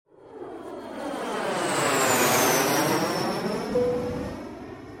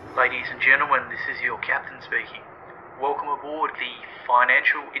gentlemen, this is your captain speaking. Welcome aboard the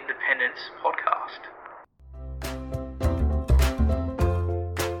Financial Independence Podcast.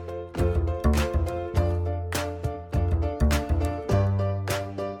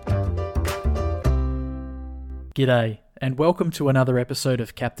 G'day, and welcome to another episode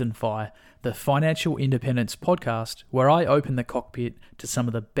of Captain Fi, the Financial Independence Podcast, where I open the cockpit to some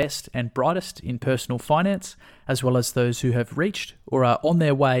of the best and brightest in personal finance, as well as those who have reached or are on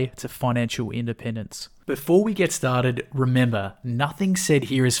their way to financial independence. Before we get started, remember, nothing said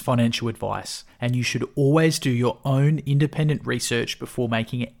here is financial advice, and you should always do your own independent research before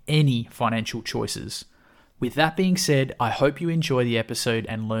making any financial choices. With that being said, I hope you enjoy the episode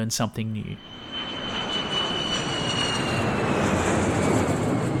and learn something new.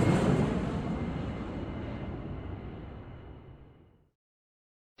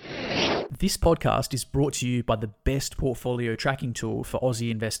 This podcast is brought to you by the best portfolio tracking tool for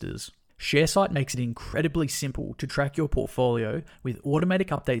Aussie investors. ShareSite makes it incredibly simple to track your portfolio with automatic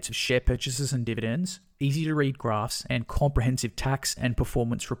updates of share purchases and dividends, easy-to-read graphs, and comprehensive tax and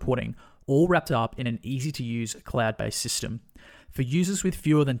performance reporting, all wrapped up in an easy-to-use cloud-based system. For users with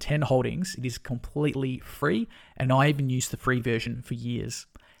fewer than 10 holdings, it is completely free, and I even used the free version for years.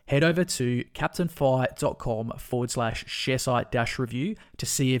 Head over to captainfi.com/ShareSite-review to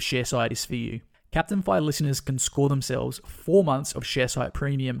see if ShareSite is for you. Captain Fi listeners can score themselves 4 months of ShareSite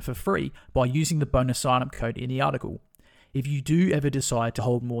Premium for free by using the bonus sign-up code in the article. If you do ever decide to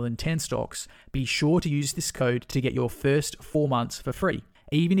hold more than 10 stocks, be sure to use this code to get your first 4 months for free.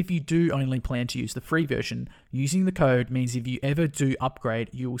 Even if you do only plan to use the free version, using the code means if you ever do upgrade,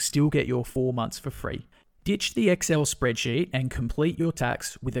 you will still get your 4 months for free. Ditch the Excel spreadsheet and complete your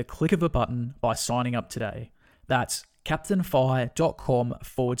tax with a click of a button by signing up today. That's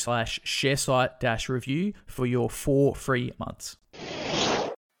captainfi.com/ShareSite-review for your 4 free months.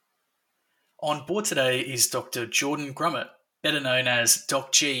 On board today is Dr. Jordan Grumet, better known as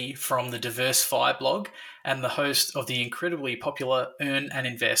Doc G from the DiverseFI blog and the host of the incredibly popular Earn and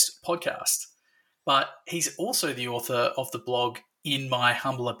Invest podcast. But he's also the author of the blog In My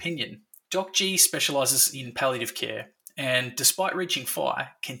Humble Opinion. Doc G specialises in palliative care and, despite reaching FI,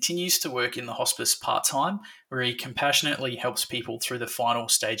 continues to work in the hospice part-time, where he compassionately helps people through the final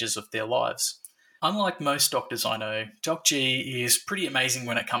stages of their lives. Unlike most doctors I know, Doc G is pretty amazing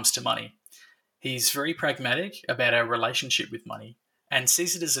when it comes to money. He's very pragmatic about our relationship with money and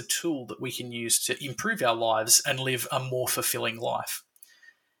sees it as a tool that we can use to improve our lives and live a more fulfilling life.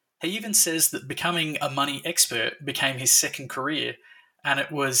 He even says that becoming a money expert became his second career, and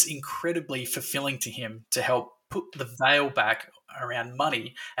it was incredibly fulfilling to him to help put the veil back around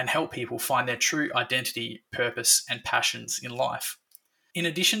money and help people find their true identity, purpose, and passions in life. In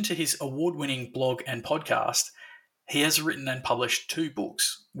addition to his award-winning blog and podcast, he has written and published 2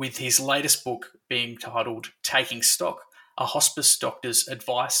 books, with his latest book being titled Taking Stock, a hospice doctor's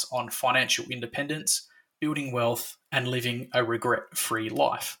advice on financial independence, building wealth, and living a regret-free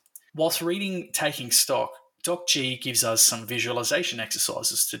life. Whilst reading Taking Stock, Doc G gives us some visualization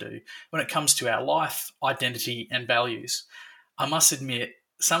exercises to do when it comes to our life, identity, and values. I must admit,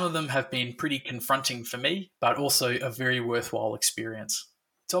 some of them have been pretty confronting for me, but also a very worthwhile experience.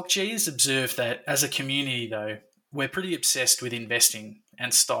 Doc G has observed that as a community, though, we're pretty obsessed with investing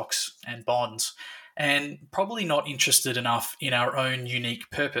and stocks and bonds, and probably not interested enough in our own unique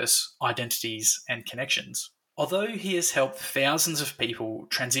purpose, identities, and connections. Although he has helped thousands of people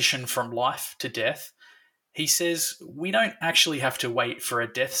transition from life to death, he says we don't actually have to wait for a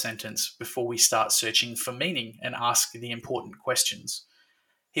death sentence before we start searching for meaning and ask the important questions.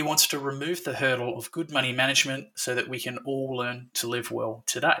 He wants to remove the hurdle of good money management so that we can all learn to live well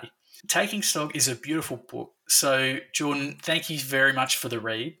today. Taking Stock is a beautiful book. So, Jordan, thank you very much for the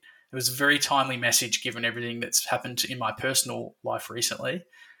read. It was a very timely message given everything that's happened in my personal life recently.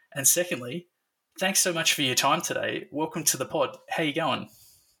 And secondly, thanks so much for your time today. Welcome to the pod. How you going?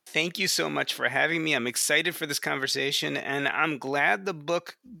 Thank you so much for having me. I'm excited for this conversation, and I'm glad the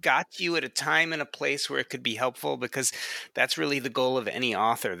book got you at a time and a place where it could be helpful, because that's really the goal of any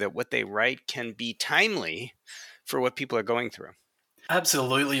author, that what they write can be timely for what people are going through.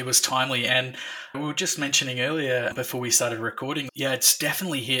 Absolutely, it was timely. And we were just mentioning earlier before we started recording, it's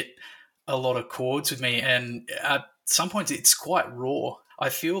definitely hit a lot of chords with me. And at some points, it's quite raw. I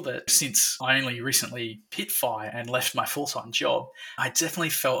feel that since I only recently hit FI and left my full-time job, I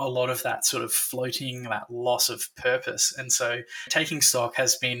definitely felt a lot of that sort of floating, that loss of purpose. And so taking stock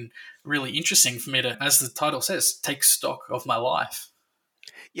has been really interesting for me to, as the title says, take stock of my life.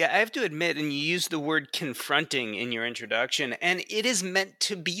 Yeah, I have to admit, and you use the word confronting in your introduction, and it is meant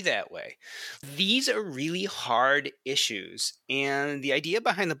to be that way. These are really hard issues. And the idea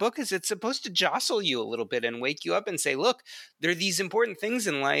behind the book is it's supposed to jostle you a little bit and wake you up and say, look, there are these important things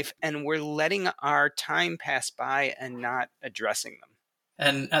in life, and we're letting our time pass by and not addressing them.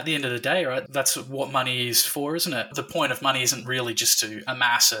 And at the end of the day, right, that's what money is for, isn't it? The point of money isn't really just to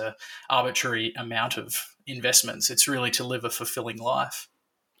amass a arbitrary amount of investments. It's really to live a fulfilling life.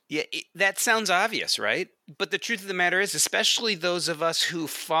 Yeah, that sounds obvious, right? But the truth of the matter is, especially those of us who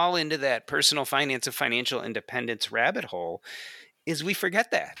fall into that personal finance and financial independence rabbit hole, is we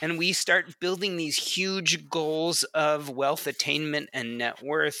forget that. And we start building these huge goals of wealth attainment and net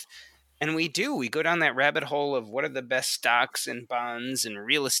worth. And we go down that rabbit hole of what are the best stocks and bonds and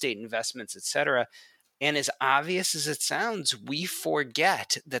real estate investments, et cetera. And as obvious as it sounds, we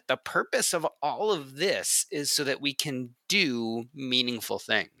forget that the purpose of all of this is so that we can do meaningful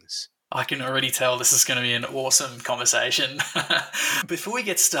things. I can already tell this is going to be an awesome conversation. Before we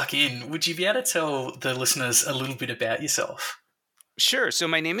get stuck in, would you be able to tell the listeners a little bit about yourself? Sure. So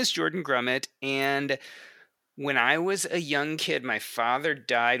my name is Jordan Grumet, and when I was a young kid, my father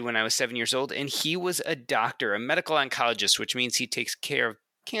died when I was 7 years old, and he was a doctor, a medical oncologist, which means he takes care of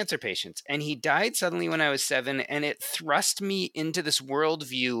cancer patients. And he died suddenly when I was 7, and it thrust me into this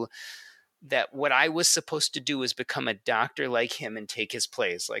worldview that what I was supposed to do was become a doctor like him and take his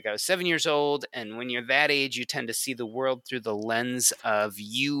place. Like, I was 7 years old, and when you're that age, you tend to see the world through the lens of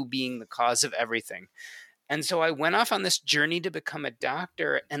you being the cause of everything. And so I went off on this journey to become a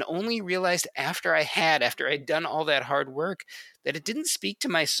doctor, and only realized after I'd done all that hard work, that it didn't speak to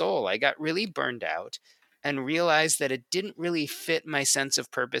my soul. I got really burned out and realized that it didn't really fit my sense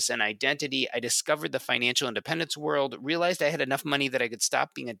of purpose and identity. I discovered the financial independence world, realized I had enough money that I could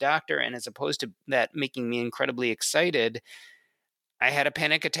stop being a doctor. And as opposed to that making me incredibly excited, I had a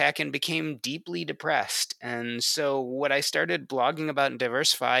panic attack and became deeply depressed. And so what I started blogging about in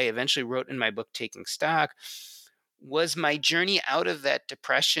DiverseFI, eventually wrote in my book, Taking Stock, was my journey out of that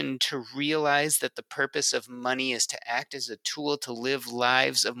depression to realize that the purpose of money is to act as a tool to live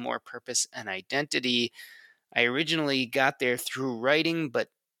lives of more purpose and identity. I originally got there through writing, but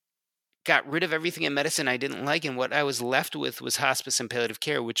got rid of everything in medicine I didn't like. And what I was left with was hospice and palliative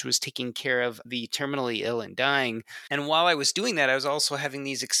care, which was taking care of the terminally ill and dying. And while I was doing that, I was also having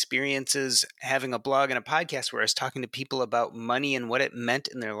these experiences, having a blog and a podcast where I was talking to people about money and what it meant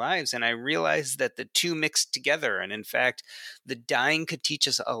in their lives. And I realized that the two mixed together. And in fact, the dying could teach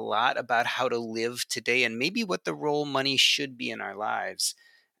us a lot about how to live today and maybe what the role money should be in our lives.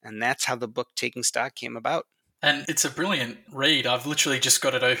 And that's how the book Taking Stock came about. And it's a brilliant read. I've literally just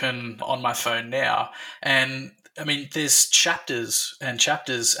got it open on my phone now. And I mean, there's chapters and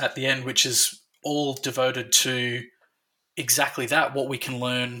chapters at the end, which is all devoted to exactly that, what we can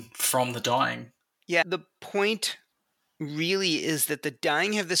learn from the dying. Yeah, the point really is that the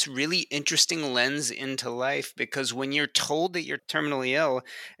dying have this really interesting lens into life, because when you're told that you're terminally ill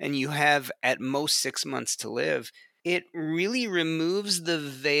and you have at most 6 months to live, it really removes the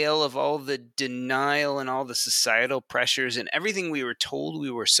veil of all the denial and all the societal pressures and everything we were told we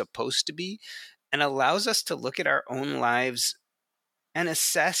were supposed to be, and allows us to look at our own lives and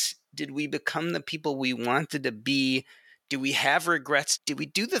assess, did we become the people we wanted to be? Do we have regrets? Did we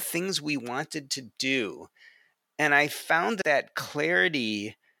do the things we wanted to do? And I found that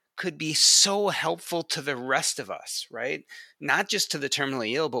clarity could be so helpful to the rest of us, right? Not just to the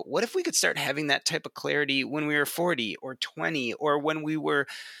terminally ill, but what if we could start having that type of clarity when we were 40 or 20, or when we were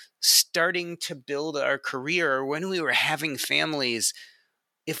starting to build our career, or when we were having families?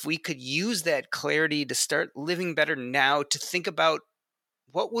 If we could use that clarity to start living better now, to think about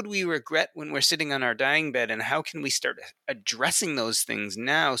what would we regret when we're sitting on our dying bed, and how can we start addressing those things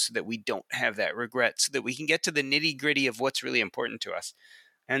now so that we don't have that regret, so that we can get to the nitty gritty of what's really important to us.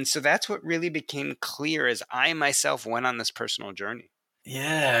 And so that's what really became clear as I myself went on this personal journey.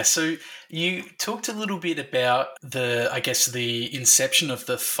 Yeah, so you talked a little bit about the inception of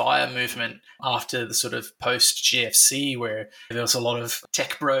the FIRE movement after the sort of post GFC, where there was a lot of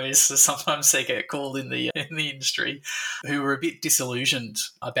tech bros, sometimes they get called in the industry, who were a bit disillusioned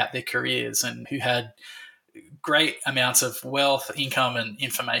about their careers and who had great amounts of wealth, income, and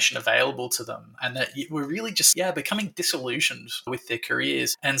information available to them, and that were really just becoming disillusioned with their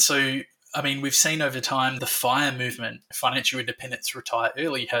careers. And so, I mean, we've seen over time the FIRE movement, financial independence, retire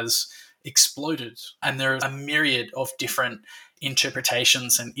early, has exploded. And there are a myriad of different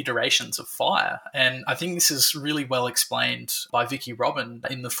interpretations and iterations of FIRE. And I think this is really well explained by Vicky Robin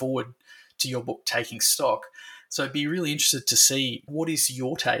in the foreword to your book, Taking Stock. So I'd be really interested to see, what is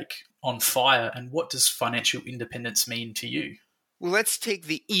your take on FIRE and what does financial independence mean to you? Well, let's take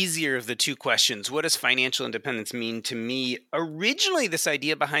the easier of the two questions. What does financial independence mean to me? Originally, this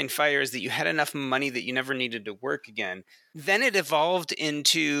idea behind FIRE is that you had enough money that you never needed to work again. Then it evolved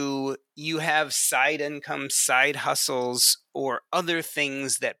into you have side income, side hustles, or other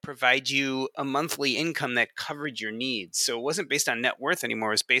things that provide you a monthly income that covered your needs. So it wasn't based on net worth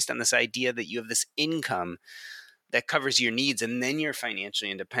anymore. It was based on this idea that you have this income that covers your needs, and then you're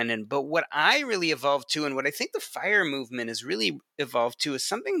financially independent. But what I really evolved to, and what I think the FIRE movement has really evolved to, is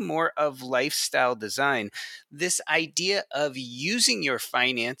something more of lifestyle design. This idea of using your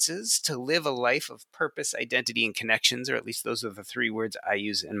finances to live a life of purpose, identity, and connections, or at least those are the three words I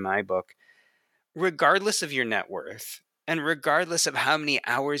use in my book, regardless of your net worth and regardless of how many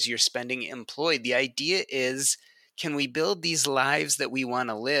hours you're spending employed. The idea is, can we build these lives that we want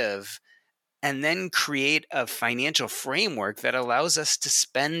to live, and then create a financial framework that allows us to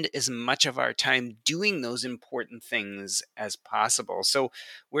spend as much of our time doing those important things as possible. So,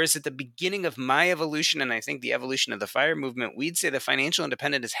 whereas at the beginning of my evolution, and I think the evolution of the FIRE movement, we'd say the financial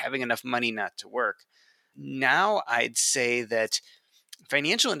independent is having enough money not to work. Now, I'd say that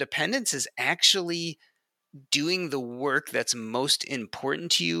financial independence is actually doing the work that's most important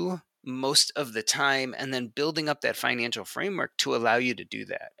to you most of the time, and then building up that financial framework to allow you to do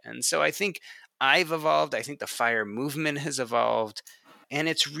that. And so I think I've evolved. I think the FIRE movement has evolved. And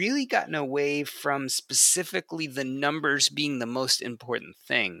it's really gotten away from specifically the numbers being the most important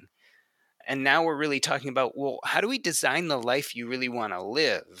thing. And now we're really talking about, well, how do we design the life you really want to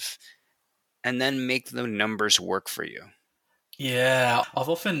live and then make the numbers work for you? Yeah, I've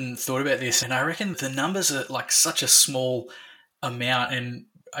often thought about this, and I reckon the numbers are like such a small amount. And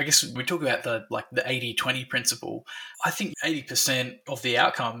I guess we talk about the 80-20 principle. I think 80% of the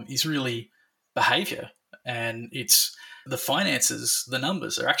outcome is really behavior, and it's the finances. The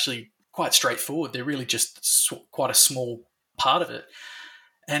numbers are actually quite straightforward. They're really just quite a small part of it.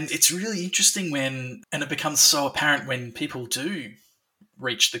 And it's really interesting and it becomes so apparent when people do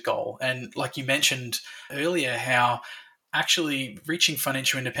reach the goal. And like you mentioned earlier, how actually reaching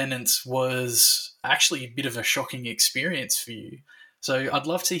financial independence was actually a bit of a shocking experience for you. So I'd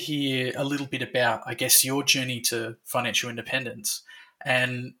love to hear a little bit about, I guess, your journey to financial independence.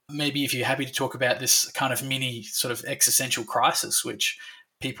 And maybe if you're happy to talk about this kind of mini sort of existential crisis, which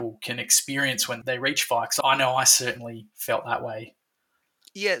people can experience when they reach FIRE. I know I certainly felt that way.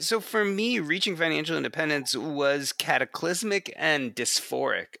 Yeah, so for me, reaching financial independence was cataclysmic and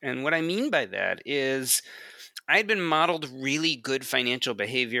dysphoric. And what I mean by that is I'd been modeled really good financial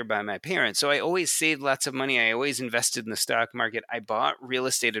behavior by my parents. So I always saved lots of money. I always invested in the stock market. I bought real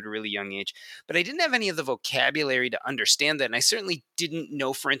estate at a really young age, but I didn't have any of the vocabulary to understand that. And I certainly didn't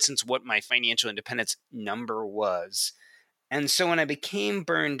know, for instance, what my financial independence number was. And so when I became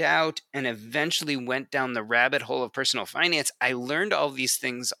burned out and eventually went down the rabbit hole of personal finance, I learned all these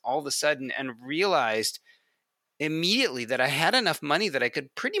things all of a sudden and realized immediately that I had enough money that I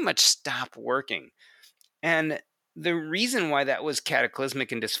could pretty much stop working. And the reason why that was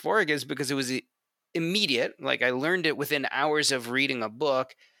cataclysmic and dysphoric is because it was immediate. Like, I learned it within hours of reading a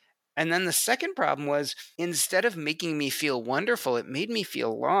book. And then the second problem was, instead of making me feel wonderful, it made me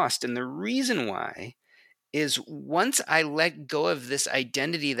feel lost. And the reason why is, once I let go of this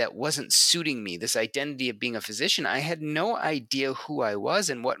identity that wasn't suiting me, this identity of being a physician, I had no idea who I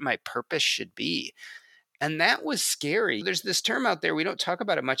was and what my purpose should be. And that was scary. There's this term out there, we don't talk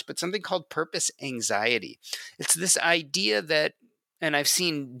about it much, but something called purpose anxiety. It's this idea that, and I've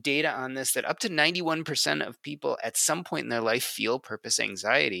seen data on this, that up to 91% of people at some point in their life feel purpose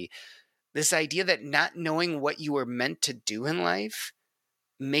anxiety. This idea that not knowing what you were meant to do in life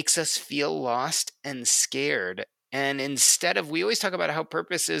makes us feel lost and scared. And instead of, we always talk about how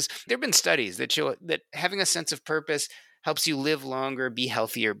purpose is, there have been studies that show that having a sense of purpose helps you live longer, be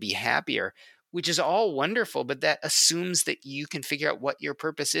healthier, be happier, which is all wonderful, but that assumes that you can figure out what your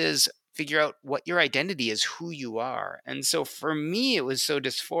purpose is, figure out what your identity is, who you are. And so for me, it was so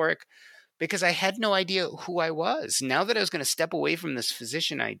dysphoric because I had no idea who I was. Now that I was going to step away from this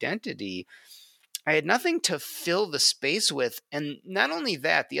physician identity, I had nothing to fill the space with. And not only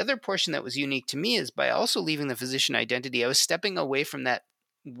that, the other portion that was unique to me is, by also leaving the physician identity, I was stepping away from that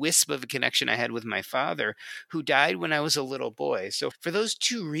wisp of a connection I had with my father, who died when I was a little boy. So for those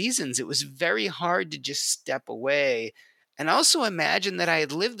two reasons, it was very hard to just step away and also imagine that I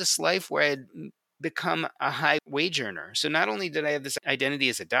had lived this life where I had become a high wage earner. So not only did I have this identity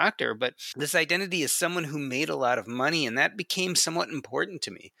as a doctor, but this identity as someone who made a lot of money, and that became somewhat important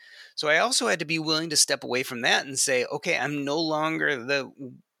to me. So I also had to be willing to step away from that and say, okay, I'm no longer the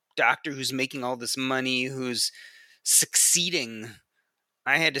doctor who's making all this money, who's succeeding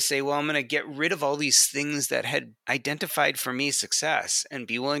I had to say, well, I'm going to get rid of all these things that had identified for me success and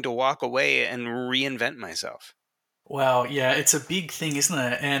be willing to walk away and reinvent myself. Wow, yeah, it's a big thing, isn't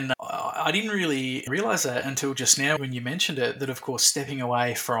it? And I didn't really realize that until just now when you mentioned it, that of course stepping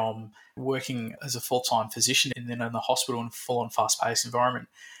away from working as a full-time physician and then in the hospital and full-on fast-paced environment,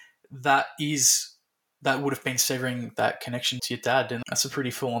 that would have been severing that connection to your dad, and that's a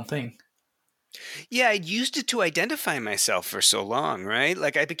pretty full-on thing. Yeah, I used it to identify myself for so long, right?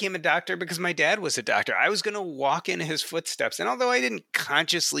 Like I became a doctor because my dad was a doctor. I was going to walk in his footsteps. And although I didn't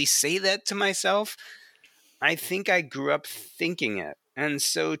consciously say that to myself, I think I grew up thinking it. And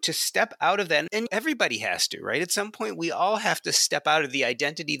so to step out of that, and everybody has to, right? At some point, we all have to step out of the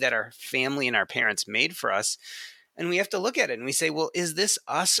identity that our family and our parents made for us. And we have to look at it and we say, well, is this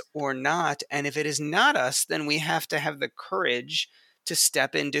us or not? And if it is not us, then we have to have the courage to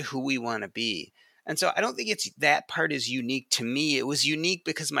step into who we want to be. And so I don't think that part is unique to me. It was unique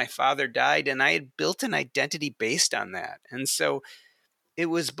because my father died and I had built an identity based on that. And so it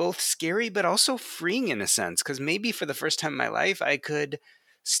was both scary, but also freeing in a sense, because maybe for the first time in my life, I could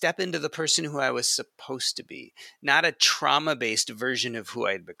step into the person who I was supposed to be, not a trauma-based version of who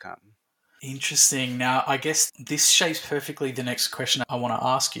I'd become. Interesting. Now, I guess this shapes perfectly the next question I want to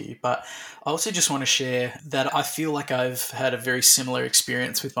ask you, but I also just want to share that I feel like I've had a very similar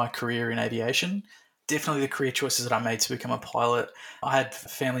experience with my career in aviation. Definitely the career choices that I made to become a pilot. I had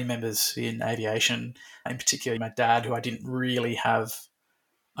family members in aviation, in particular my dad, who I didn't really have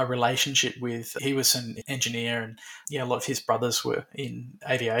a relationship with. He was an engineer, and yeah, a lot of his brothers were in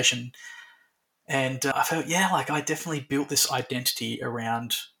aviation. And I felt, yeah, like I definitely built this identity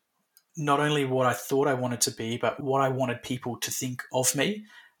around not only what I thought I wanted to be, but what I wanted people to think of me.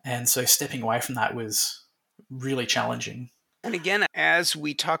 And so stepping away from that was really challenging. And again, as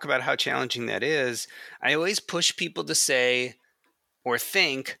we talk about how challenging that is, I always push people to say or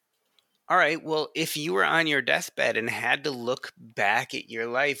think, all right, well, if you were on your deathbed and had to look back at your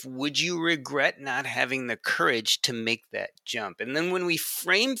life, would you regret not having the courage to make that jump? And then when we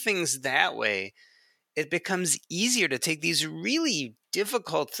frame things that way, it becomes easier to take these really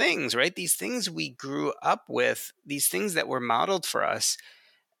difficult things, right? These things we grew up with, these things that were modeled for us,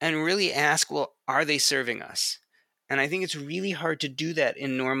 and really ask, well, are they serving us? And I think it's really hard to do that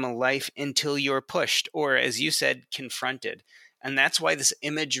in normal life until you're pushed, or as you said, confronted. And that's why this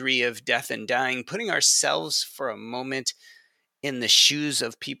imagery of death and dying, putting ourselves for a moment in the shoes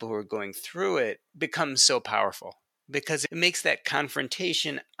of people who are going through it, becomes so powerful because it makes that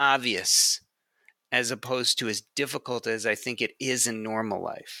confrontation obvious as opposed to as difficult as I think it is in normal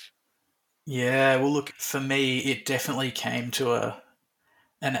life. Yeah, well, look, for me, it definitely came to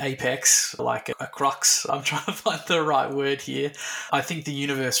an apex, like a crux. I'm trying to find the right word here. I think the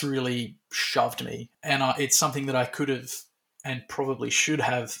universe really shoved me, and it's something that I could have and probably should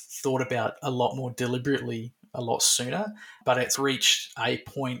have thought about a lot more deliberately a lot sooner. But it's reached a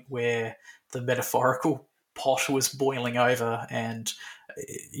point where the metaphorical pot was boiling over, and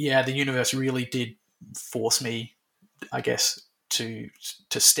yeah, the universe really did force me, I guess, to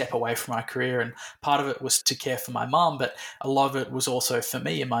step away from my career. And part of it was to care for my mum, but a lot of it was also for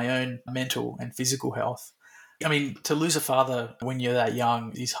me and my own mental and physical health. I mean, to lose a father when you're that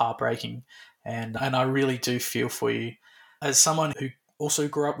young is heartbreaking, and I really do feel for you. As someone who also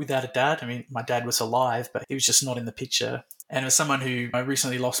grew up without a dad, I mean, my dad was alive, but he was just not in the picture. And as someone who I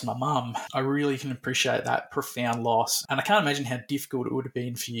recently lost my mum, I really can appreciate that profound loss. And I can't imagine how difficult it would have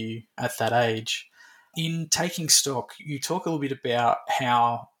been for you at that age. In taking stock, you talk a little bit about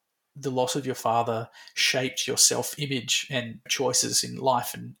how the loss of your father shaped your self-image and choices in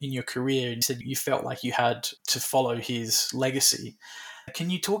life and in your career. And you said you felt like you had to follow his legacy.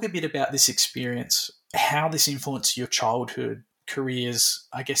 Can you talk a bit about this experience, how this influenced your childhood, careers,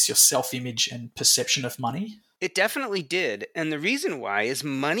 I guess your self-image and perception of money? It definitely did. And the reason why is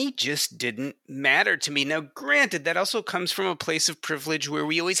money just didn't matter to me. Now, granted, that also comes from a place of privilege where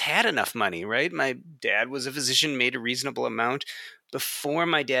we always had enough money, right? My dad was a physician, made a reasonable amount. Before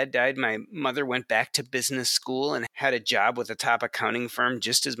my dad died, my mother went back to business school and had a job with a top accounting firm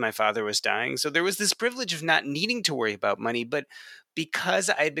just as my father was dying. So there was this privilege of not needing to worry about money. But because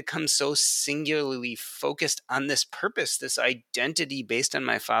I had become so singularly focused on this purpose, this identity based on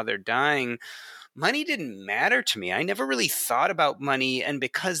my father dying, money didn't matter to me. I never really thought about money. And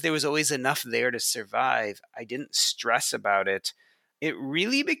because there was always enough there to survive, I didn't stress about it. It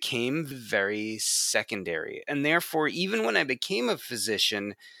really became very secondary. And therefore, even when I became a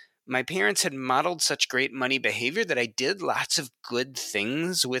physician, my parents had modeled such great money behavior that I did lots of good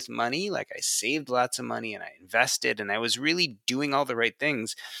things with money. Like I saved lots of money and I invested and I was really doing all the right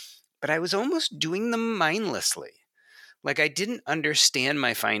things, but I was almost doing them mindlessly. Like, I didn't understand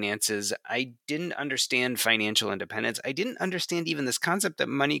my finances. I didn't understand financial independence. I didn't understand even this concept that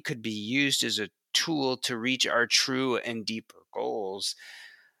money could be used as a tool to reach our true and deeper goals.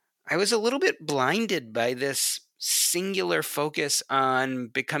 I was a little bit blinded by this singular focus on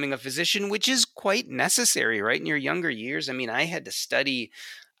becoming a physician, which is quite necessary, right? In your younger years. I mean, I had to study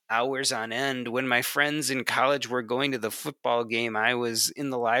hours on end. When my friends in college were going to the football game, I was in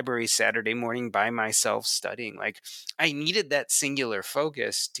the library Saturday morning by myself studying. Like, I needed that singular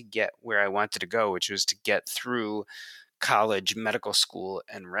focus to get where I wanted to go, which was to get through college, medical school,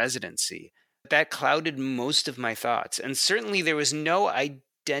 and residency. That clouded most of my thoughts. And certainly there was no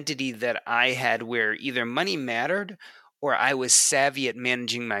identity that I had where either money mattered or I was savvy at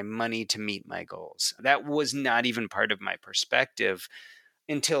managing my money to meet my goals. That was not even part of my perspective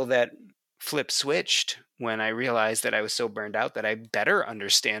until that flip switched when I realized that I was so burned out that I better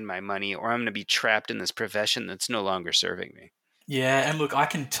understand my money or I'm going to be trapped in this profession that's no longer serving me. Yeah, and look, I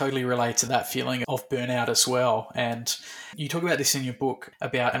can totally relate to that feeling of burnout as well. And you talk about this in your book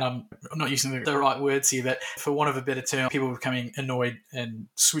about, and I'm not using the right words here, but for want of a better term, people becoming annoyed and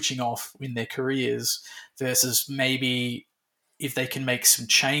switching off in their careers versus maybe if they can make some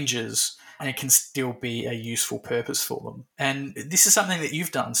changes and it can still be a useful purpose for them. And this is something that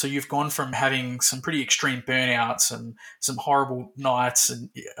you've done. So you've gone from having some pretty extreme burnouts and some horrible nights. And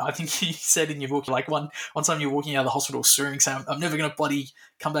I think you said in your book, like one time you're walking out of the hospital swearing, saying, I'm never going to bloody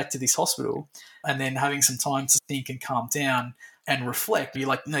come back to this hospital. And then having some time to think and calm down and reflect. You're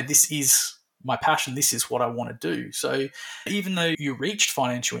like, no, this is my passion. This is what I want to do. So even though you reached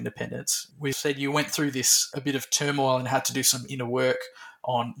financial independence, we said you went through this a bit of turmoil and had to do some inner work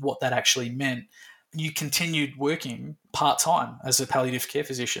on what that actually meant. You continued working part-time as a palliative care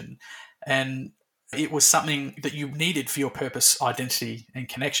physician, and it was something that you needed for your purpose, identity, and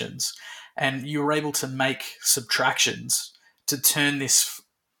connections. And you were able to make subtractions to turn this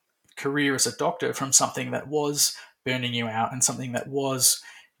career as a doctor from something that was burning you out and something that was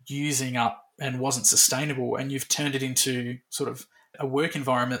using up and wasn't sustainable, and you've turned it into sort of a work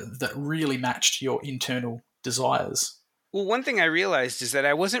environment that really matched your internal desires. Well, one thing I realized is that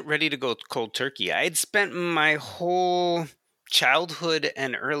I wasn't ready to go cold turkey. I had spent my whole childhood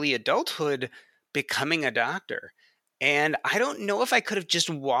and early adulthood becoming a doctor. And I don't know if I could have just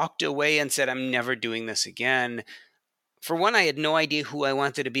walked away and said, I'm never doing this again. For one, I had no idea who I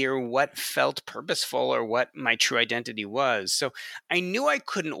wanted to be or what felt purposeful or what my true identity was. So I knew I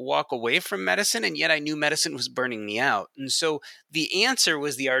couldn't walk away from medicine, and yet I knew medicine was burning me out. And so the answer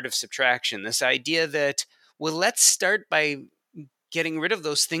was the art of subtraction, this idea that, well, let's start by getting rid of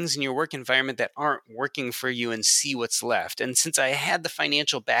those things in your work environment that aren't working for you and see what's left. And since I had the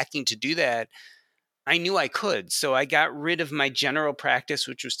financial backing to do that, I knew I could. So I got rid of my general practice,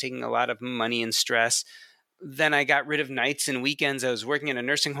 which was taking a lot of money and stress. Then I got rid of nights and weekends. I was working in a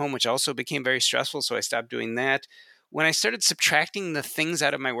nursing home, which also became very stressful, so I stopped doing that. When I started subtracting the things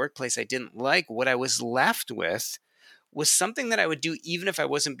out of my workplace I didn't like, what I was left with was something that I would do even if I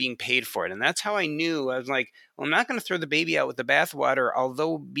wasn't being paid for it. And that's how I knew. I was like, well, I'm not going to throw the baby out with the bathwater.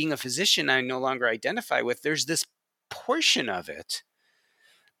 Although being a physician, I no longer identify with, there's this portion of it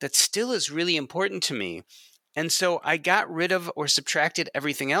that still is really important to me. And so I got rid of or subtracted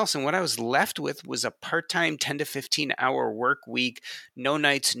everything else. And what I was left with was a part-time 10 to 15 hour work week, no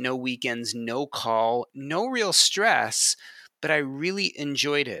nights, no weekends, no call, no real stress, but I really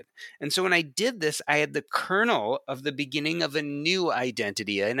enjoyed it. And so when I did this, I had the kernel of the beginning of a new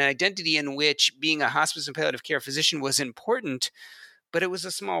identity, an identity in which being a hospice and palliative care physician was important, but it was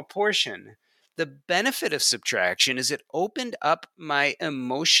a small portion. The benefit of subtraction is it opened up my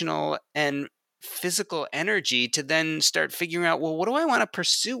emotional and physical energy to then start figuring out, well, what do I want to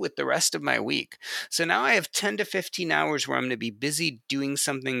pursue with the rest of my week? So now I have 10 to 15 hours where I'm going to be busy doing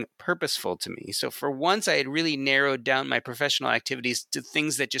something purposeful to me. So for once, I had really narrowed down my professional activities to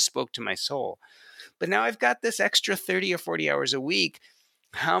things that just spoke to my soul. But now I've got this extra 30 or 40 hours a week.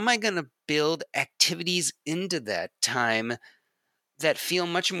 How am I going to build activities into that time that feel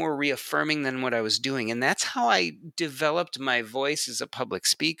much more reaffirming than what I was doing? And that's how I developed my voice as a public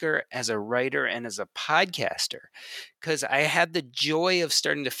speaker, as a writer, and as a podcaster. Because I had the joy of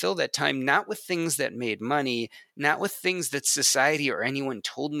starting to fill that time, not with things that made money, not with things that society or anyone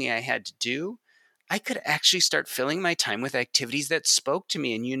told me I had to do. I could actually start filling my time with activities that spoke to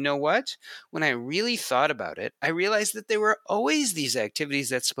me. And you know what? When I really thought about it, I realized that there were always these activities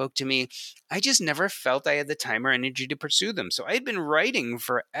that spoke to me. I just never felt I had the time or energy to pursue them. So I had been writing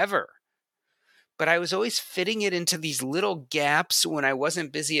forever, but I was always fitting it into these little gaps when I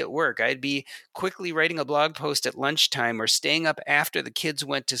wasn't busy at work. I'd be quickly writing a blog post at lunchtime or staying up after the kids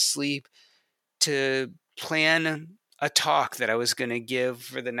went to sleep to plan a talk that I was going to give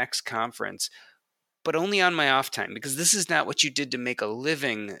for the next conference, but only on my off time, because this is not what you did to make a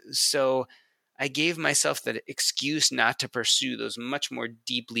living. So I gave myself the excuse not to pursue those much more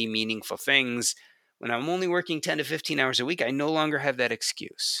deeply meaningful things. When I'm only working 10 to 15 hours a week, I no longer have that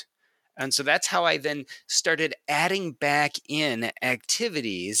excuse. And so that's how I then started adding back in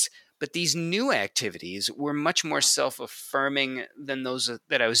activities. But these new activities were much more self-affirming than those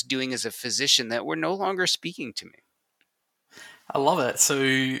that I was doing as a physician that were no longer speaking to me. I love it.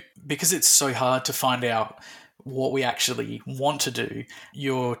 So because it's so hard to find out what we actually want to do,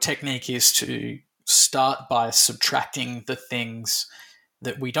 your technique is to start by subtracting the things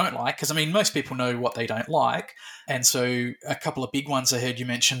that we don't like. Because, I mean, most people know what they don't like. And so a couple of big ones I heard you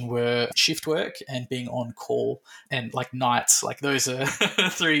mention were shift work and being on call and like nights. Like those are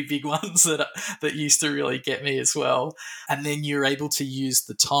three big ones that used to really get me as well. And then you're able to use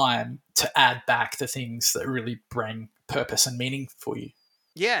the time to add back the things that really bring purpose and meaning for you.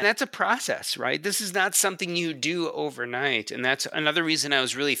 Yeah, and that's a process, right? This is not something you do overnight. And that's another reason I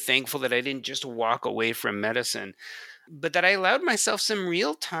was really thankful that I didn't just walk away from medicine, but that I allowed myself some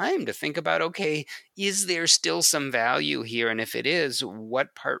real time to think about, okay, is there still some value here? And if it is,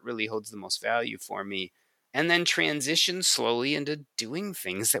 what part really holds the most value for me? And then transition slowly into doing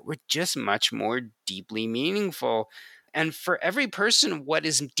things that were just much more deeply meaningful. And for every person, what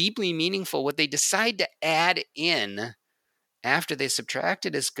is deeply meaningful, what they decide to add in after they subtract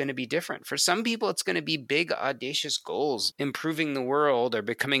it is going to be different. For some people, it's going to be big, audacious goals, improving the world or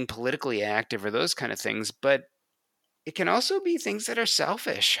becoming politically active or those kind of things. But it can also be things that are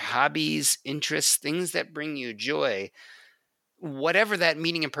selfish, hobbies, interests, things that bring you joy. Whatever that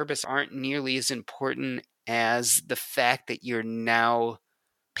meaning and purpose aren't nearly as important as the fact that you're now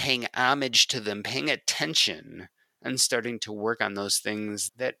paying homage to them, paying attention, and starting to work on those things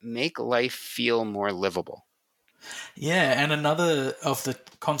that make life feel more livable. Yeah, and another of the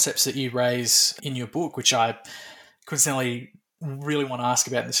concepts that you raise in your book, which I coincidentally really want to ask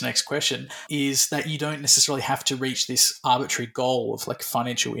about in this next question, is that you don't necessarily have to reach this arbitrary goal of like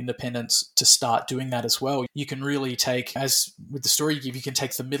financial independence to start doing that as well. You can really take, as with the story you give, you can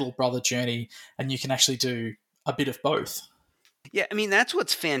take the middle brother journey and you can actually do a bit of both. Yeah, I mean, that's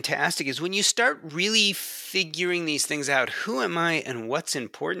what's fantastic is when you start really figuring these things out, who am I and what's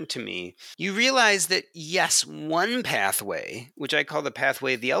important to me, you realize that, yes, one pathway, which I call the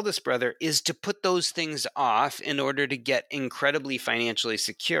pathway of the eldest brother, is to put those things off in order to get incredibly financially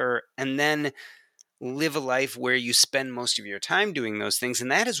secure and then live a life where you spend most of your time doing those things.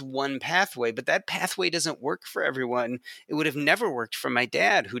 And that is one pathway, but that pathway doesn't work for everyone. It would have never worked for my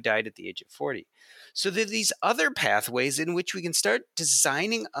dad, who died at the age of 40. So there are these other pathways in which we can start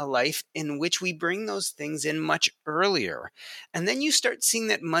designing a life in which we bring those things in much earlier. And then you start seeing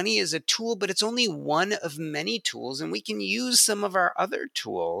that money is a tool, but it's only one of many tools. And we can use some of our other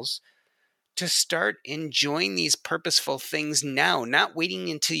tools to start enjoying these purposeful things now, not waiting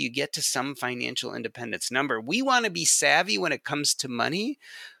until you get to some financial independence number. We want to be savvy when it comes to money,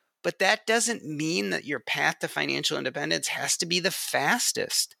 but that doesn't mean that your path to financial independence has to be the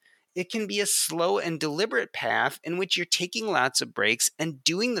fastest. It can be a slow and deliberate path in which you're taking lots of breaks and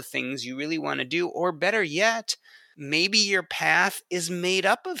doing the things you really want to do. Or better yet, maybe your path is made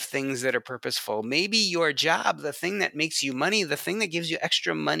up of things that are purposeful. Maybe your job, the thing that makes you money, the thing that gives you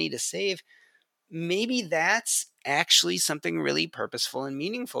extra money to save, maybe that's actually something really purposeful and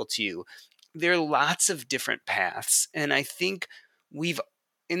meaningful to you. There are lots of different paths. And I think we've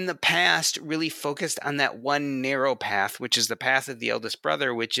in the past really focused on that one narrow path, which is the path of the eldest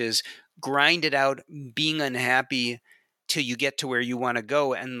brother, which is grind it out, being unhappy till you get to where you want to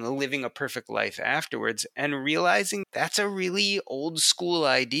go and living a perfect life afterwards, and realizing that's a really old school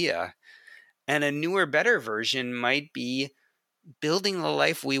idea. And a newer, better version might be building the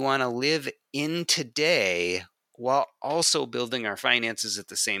life we want to live in today while also building our finances at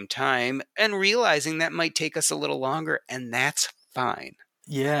the same time, and realizing that might take us a little longer, and that's fine.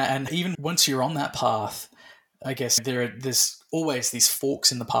 Yeah, and even once you're on that path, I guess there's always these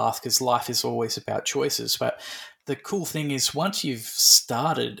forks in the path because life is always about choices. But the cool thing is once you've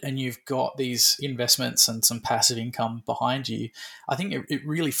started and you've got these investments and some passive income behind you, I think it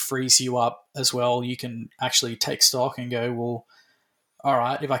really frees you up as well. You can actually take stock and go, well, all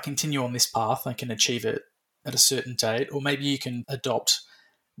right, if I continue on this path, I can achieve it at a certain date. Or maybe you can adopt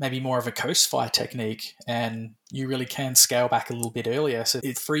maybe more of a coast-fi technique and you really can scale back a little bit earlier. So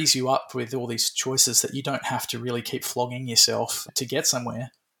it frees you up with all these choices that you don't have to really keep flogging yourself to get somewhere.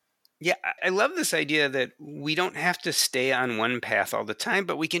 Yeah, I love this idea that we don't have to stay on one path all the time,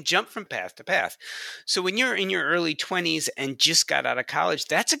 but we can jump from path to path. So when you're in your early 20s and just got out of college,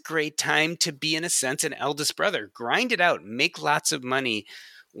 that's a great time to be, in a sense, an eldest brother. Grind it out, make lots of money,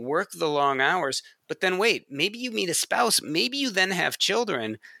 work the long hours. But then wait, maybe you meet a spouse, maybe you then have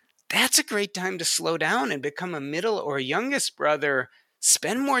children. That's a great time to slow down and become a middle or youngest brother.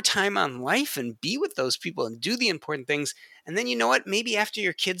 Spend more time on life and be with those people and do the important things. And then you know what? Maybe after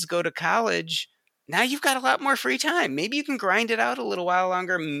your kids go to college, now you've got a lot more free time. Maybe you can grind it out a little while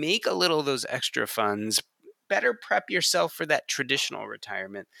longer, make a little of those extra funds, better prep yourself for that traditional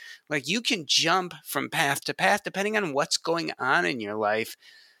retirement. Like you can jump from path to path depending on what's going on in your life.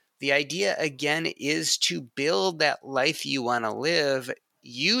 The idea, again, is to build that life you want to live,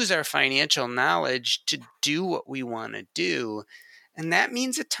 use our financial knowledge to do what we want to do. And that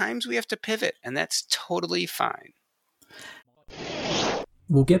means at times we have to pivot, and that's totally fine.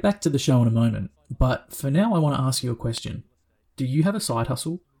 We'll get back to the show in a moment, but for now I want to ask you a question. Do you have a side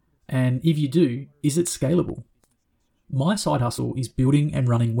hustle? And if you do, is it scalable? My side hustle is building and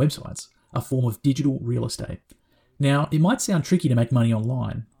running websites, a form of digital real estate. Now, it might sound tricky to make money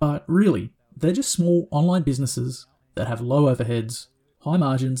online, but really, they're just small online businesses that have low overheads, high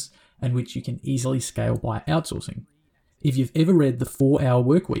margins, and which you can easily scale by outsourcing. If you've ever read The 4-Hour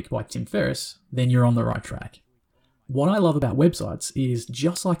Workweek by Tim Ferriss, then you're on the right track. What I love about websites is,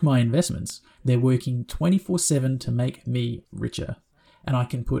 just like my investments, they're working 24/7 to make me richer. And I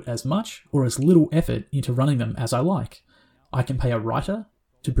can put as much or as little effort into running them as I like. I can pay a writer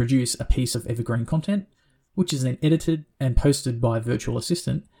to produce a piece of evergreen content, which is then edited and posted by a virtual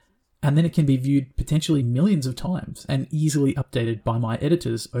assistant, and then it can be viewed potentially millions of times and easily updated by my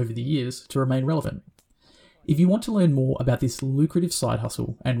editors over the years to remain relevant. If you want to learn more about this lucrative side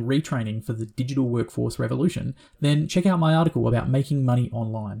hustle and retraining for the digital workforce revolution, then check out my article about making money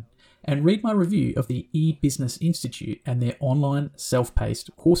online and read my review of the eBusiness Institute and their online self-paced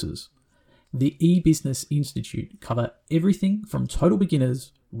courses. The eBusiness Institute cover everything from total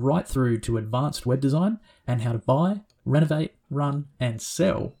beginners right through to advanced web design and how to buy, renovate, run, and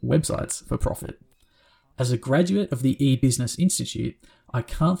sell websites for profit. As a graduate of the eBusiness Institute, I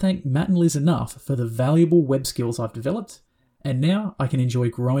can't thank Matt and Liz enough for the valuable web skills I've developed, and now I can enjoy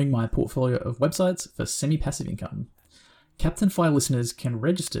growing my portfolio of websites for semi-passive income. CaptainFi listeners can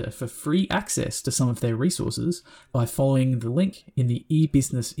register for free access to some of their resources by following the link in the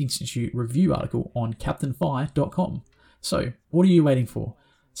eBusiness Institute review article on CaptainFi.com. So, what are you waiting for?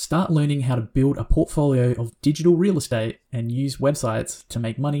 Start learning how to build a portfolio of digital real estate and use websites to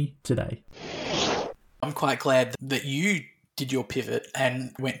make money today. I'm quite glad that you did your pivot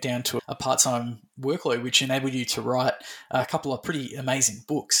and went down to a part-time workload, which enabled you to write a couple of pretty amazing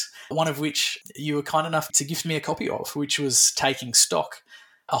books, one of which you were kind enough to gift me a copy of, which was Taking Stock,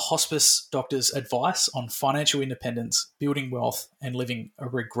 a hospice doctor's advice on financial independence, building wealth, and living a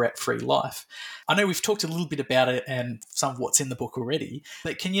regret-free life. I know we've talked a little bit about it and some of what's in the book already,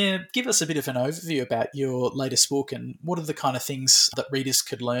 but can you give us a bit of an overview about your latest book and what are the kind of things that readers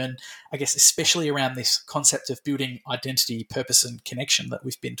could learn, I guess, especially around this concept of building identity, purpose, and connection that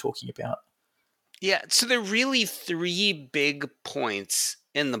we've been talking about? Yeah, so there are really three big points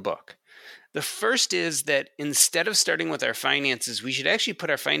in the book. The first is that instead of starting with our finances, we should actually put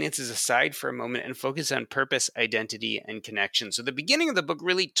our finances aside for a moment and focus on purpose, identity, and connection. So the beginning of the book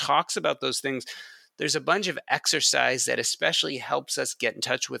really talks about those things. There's a bunch of exercise that especially helps us get in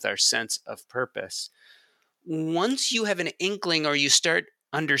touch with our sense of purpose. Once you have an inkling or you start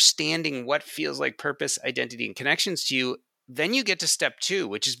understanding what feels like purpose, identity, and connections to you, then you get to step 2,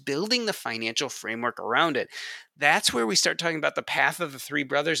 which is building the financial framework around it. That's where we start talking about the path of the 3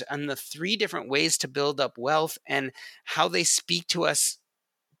 brothers and the 3 different ways to build up wealth and how they speak to us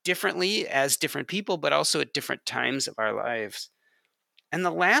differently as different people, but also at different times of our lives. And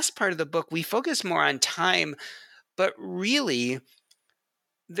the last part of the book, we focus more on time, but really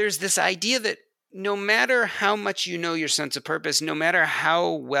there's this idea that no matter how much you know your sense of purpose, no matter how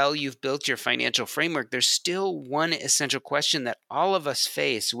well you've built your financial framework, there's still one essential question that all of us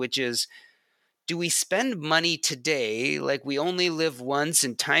face, which is, do we spend money today like we only live once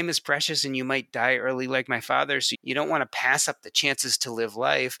and time is precious and you might die early like my father, so you don't want to pass up the chances to live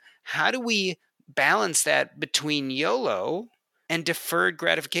life? How do we balance that between YOLO and deferred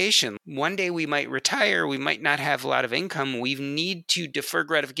gratification? One day we might retire, we might not have a lot of income. We need to defer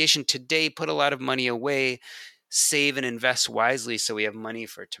gratification today, put a lot of money away, save and invest wisely so we have money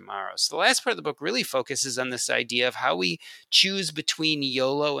for tomorrow. So the last part of the book really focuses on this idea of how we choose between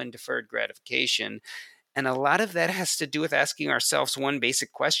YOLO and deferred gratification. And a lot of that has to do with asking ourselves one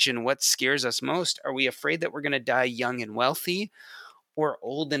basic question: what scares us most? Are we afraid that we're going to die young and wealthy? or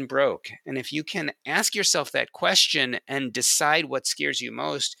old and broke? And if you can ask yourself that question and decide what scares you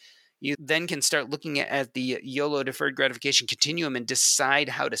most, you then can start looking at the YOLO deferred gratification continuum and decide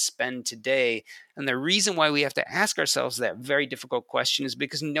how to spend today. And the reason why we have to ask ourselves that very difficult question is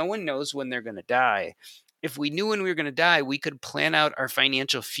because no one knows when they're going to die. If we knew when we were going to die, we could plan out our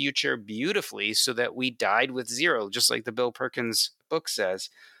financial future beautifully so that we died with zero, just like the Bill Perkins book says.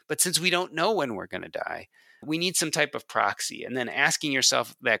 But since we don't know when we're going to die, we need some type of proxy. And then asking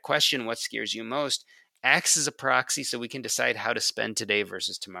yourself that question, what scares you most, acts as a proxy so we can decide how to spend today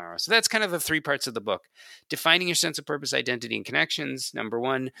versus tomorrow. So that's kind of the 3 parts of the book. Defining your sense of purpose, identity, and connections, number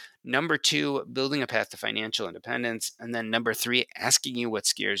 1. Number 2, building a path to financial independence. And then number 3, asking you what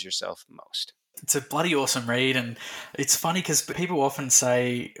scares yourself most. It's a bloody awesome read, and it's funny because people often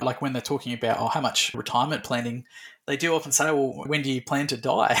say, like when they're talking about how much retirement planning, they do often say, well, when do you plan to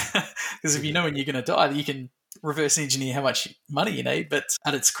die? Because if you know when you're going to die, you can reverse engineer how much money you need. But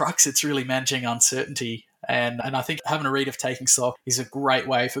at its crux, it's really managing uncertainty. And I think having a read of Taking Stock is a great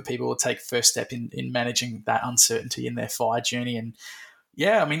way for people to take first step in managing that uncertainty in their FI journey. And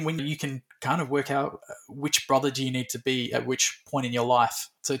yeah, I mean, when you can kind of work out which brother do you need to be at which point in your life.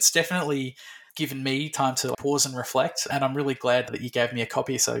 So it's definitely given me time to pause and reflect. And I'm really glad that you gave me a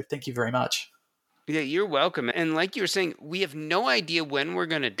copy. So thank you very much. Yeah, you're welcome. And like you were saying, we have no idea when we're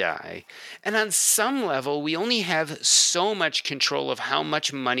going to die. And on some level, we only have so much control of how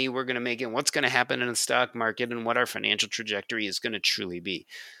much money we're going to make and what's going to happen in the stock market and what our financial trajectory is going to truly be.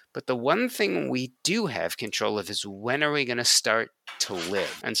 But the one thing we do have control of is when are we going to start to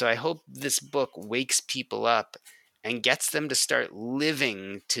live? And so I hope this book wakes people up and gets them to start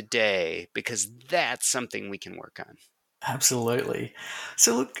living today, because that's something we can work on. Absolutely.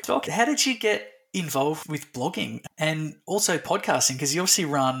 So look, Doc, how did you get involved with blogging and also podcasting? Because you obviously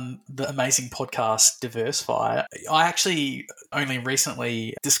run the amazing podcast DiverseFI. I actually only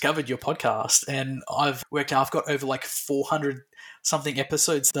recently discovered your podcast, and I've got over like 400 something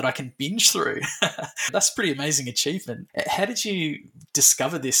episodes that I can binge through. That's a pretty amazing achievement. How did you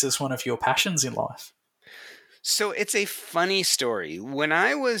discover this as one of your passions in life? So it's a funny story. When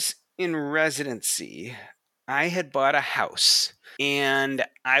I was in residency, I had bought a house and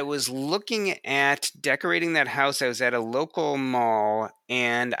I was looking at decorating that house. I was at a local mall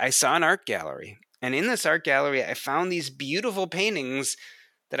and I saw an art gallery. And in this art gallery, I found these beautiful paintings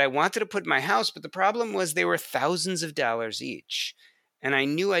that I wanted to put in my house. But the problem was they were thousands of dollars each. And I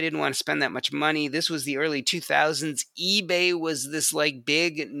knew I didn't want to spend that much money. This was the early 2000s. eBay was this like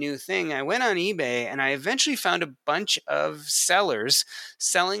big new thing. I went on eBay and I eventually found a bunch of sellers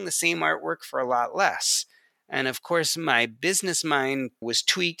selling the same artwork for a lot less. And of course, my business mind was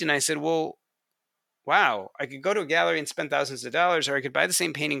tweaked and I said, well, wow, I could go to a gallery and spend thousands of dollars, or I could buy the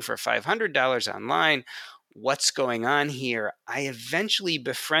same painting for $500 online. What's going on here? I eventually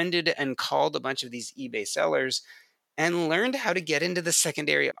befriended and called a bunch of these eBay sellers and learned how to get into the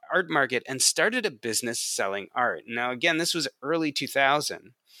secondary art market and started a business selling art. Now, again, this was early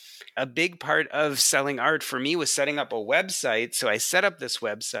 2000. A big part of selling art for me was setting up a website. So I set up this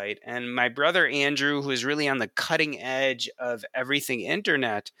website, and my brother Andrew, who is really on the cutting edge of everything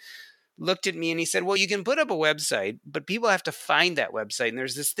internet, looked at me and he said, well, you can put up a website, but people have to find that website. And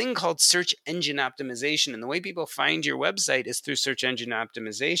there's this thing called search engine optimization. And the way people find your website is through search engine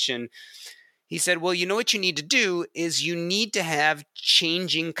optimization. He said, well, you know what you need to do is you need to have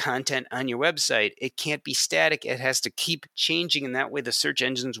changing content on your website. It can't be static. It has to keep changing, and that way the search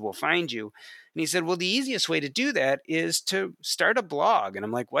engines will find you. And he said, well, the easiest way to do that is to start a blog. And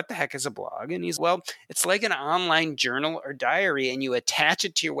I'm like, what the heck is a blog? And he's, well, it's like an online journal or diary, and you attach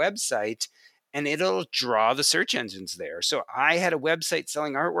it to your website and it'll draw the search engines there. So I had a website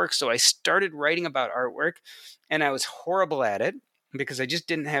selling artwork. So I started writing about artwork, and I was horrible at it because I just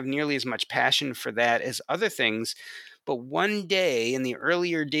didn't have nearly as much passion for that as other things. But one day in the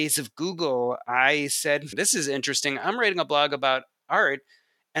earlier days of Google, I said, this is interesting. I'm writing a blog about art.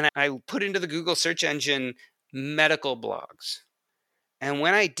 And I put into the Google search engine medical blogs. And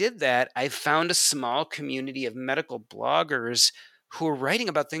when I did that, I found a small community of medical bloggers who were writing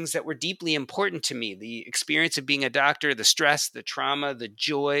about things that were deeply important to me: the experience of being a doctor, the stress, the trauma, the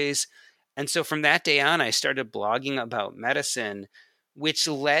joys. And so from that day on, I started blogging about medicine, which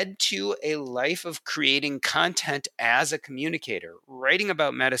led to a life of creating content as a communicator, writing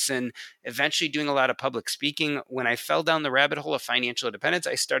about medicine, eventually doing a lot of public speaking. When I fell down the rabbit hole of financial independence,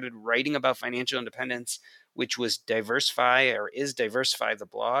 I started writing about financial independence, which was DiverseFI, or is DiverseFI the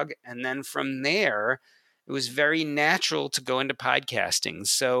blog. And then from there, it was very natural to go into podcasting.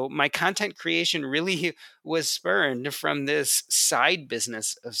 So my content creation really was spurned from this side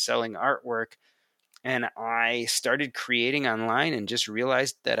business of selling artwork. And I started creating online and just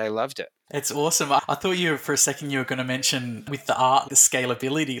realized that I loved it. It's awesome. I thought for a second you were going to mention with the art, the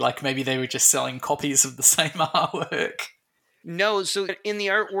scalability, like maybe they were just selling copies of the same artwork. No, so in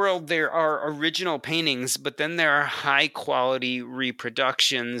the art world, there are original paintings, but then there are high quality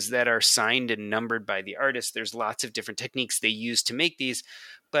reproductions that are signed and numbered by the artist. There's lots of different techniques they use to make these,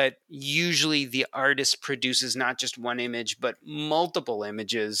 but usually the artist produces not just one image, but multiple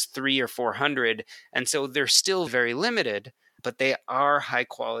images, 300 or 400. And so they're still very limited, but they are high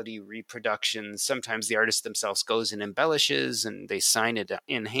quality reproductions. Sometimes the artist themselves goes and embellishes and they sign it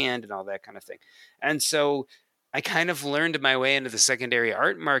in hand and all that kind of thing. And so I kind of learned my way into the secondary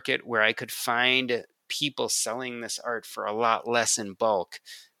art market where I could find people selling this art for a lot less in bulk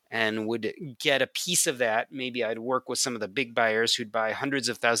and would get a piece of that. Maybe I'd work with some of the big buyers who'd buy hundreds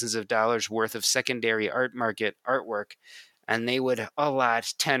of thousands of dollars worth of secondary art market artwork, and they would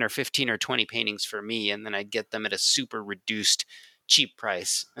allot 10 or 15 or 20 paintings for me, and then I'd get them at a super reduced cheap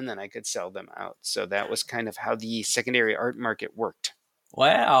price, and then I could sell them out. So that was kind of how the secondary art market worked.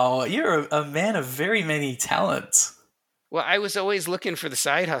 Wow, you're a man of very many talents. Well, I was always looking for the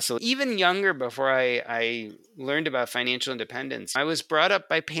side hustle. Even younger, before I learned about financial independence, I was brought up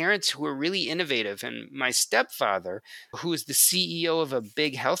by parents who were really innovative. And my stepfather, who was the CEO of a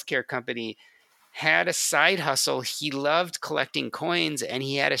big healthcare company, had a side hustle. He loved collecting coins, and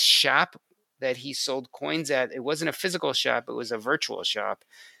he had a shop that he sold coins at. It wasn't a physical shop, it was a virtual shop.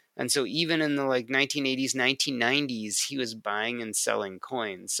 And so even in the 1980s, 1990s, he was buying and selling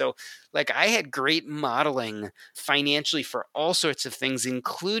coins. So I had great modeling financially for all sorts of things,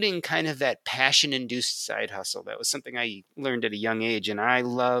 including kind of that passion-induced side hustle. That was something I learned at a young age, and I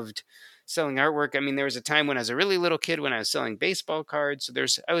loved selling artwork. I mean, there was a time when I was a really little kid when I was selling baseball cards.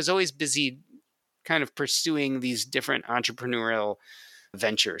 So I was always busy kind of pursuing these different entrepreneurial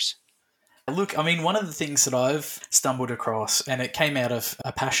ventures. Look, I mean, one of the things that I've stumbled across, and it came out of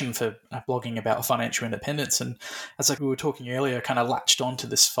a passion for blogging about financial independence, and as we were talking earlier, kind of latched onto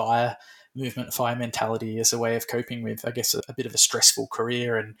this FIRE movement, FIRE mentality as a way of coping with, I guess, a bit of a stressful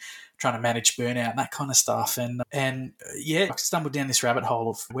career and trying to manage burnout and that kind of stuff. And yeah, I stumbled down this rabbit hole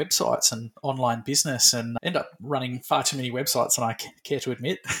of websites and online business and end up running far too many websites than I care to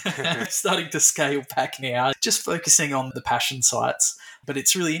admit. Starting to scale back now, just focusing on the passion sites. But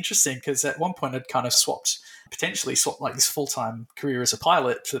it's really interesting because at one point I'd kind of potentially swapped like this full-time career as a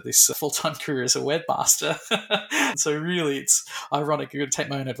pilot for this full-time career as a webmaster. So really it's ironic. You're going to take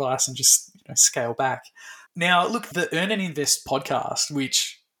my own advice and just scale back. Now, look, the Earn and Invest podcast,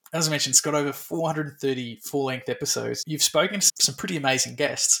 which, as I mentioned, it's got over 430 full-length episodes. You've spoken to some pretty amazing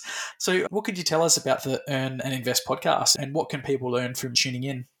guests. So what could you tell us about the Earn and Invest podcast and what can people learn from tuning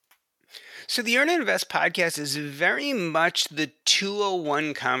in? So the Earn and Invest podcast is very much the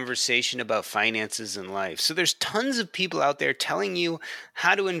 201 conversation about finances and life. So there's tons of people out there telling you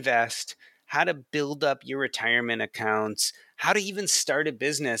how to invest, how to build up your retirement accounts, how to even start a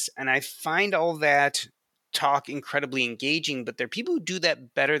business. And I find all that talk incredibly engaging, but there are people who do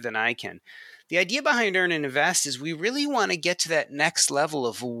that better than I can. The idea behind Earn and Invest is we really want to get to that next level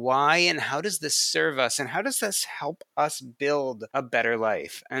of why and how does this serve us and how does this help us build a better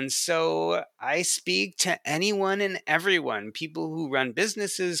life. And so I speak to anyone and everyone, people who run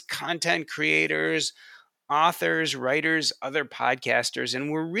businesses, content creators, authors, writers, other podcasters, and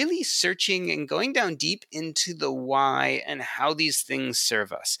we're really searching and going down deep into the why and how these things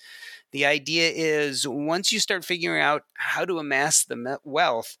serve us. The idea is once you start figuring out how to amass the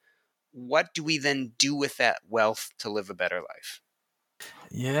wealth, what do we then do with that wealth to live a better life?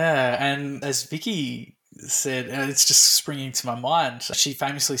 Yeah, and as Vicky said, and it's just springing to my mind, she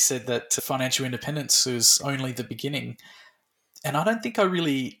famously said that financial independence was only the beginning. And I don't think I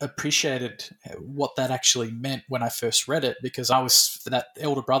really appreciated what that actually meant when I first read it, because for that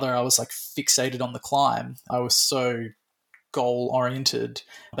elder brother, I was fixated on the climb. I was so goal-oriented.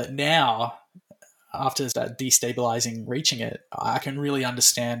 But now, after that destabilizing reaching it, I can really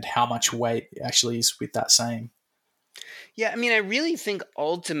understand how much weight actually is with that saying. Yeah, I mean, I really think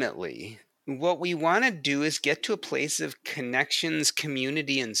ultimately what we want to do is get to a place of connections,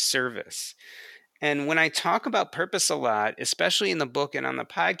 community, and service. And when I talk about purpose a lot, especially in the book and on the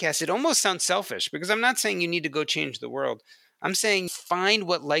podcast, it almost sounds selfish because I'm not saying you need to go change the world. I'm saying find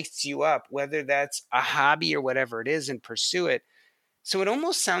what lights you up, whether that's a hobby or whatever it is, and pursue it. So it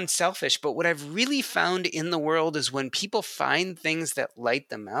almost sounds selfish, but what I've really found in the world is when people find things that light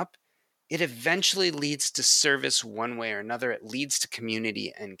them up, it eventually leads to service one way or another. It leads to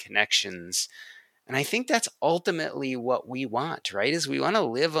community and connections. And I think that's ultimately what we want, right? Is we want to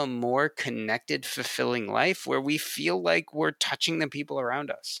live a more connected, fulfilling life where we feel like we're touching the people around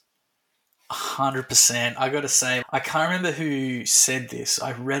us. 100%. I got to say, I can't remember who said this.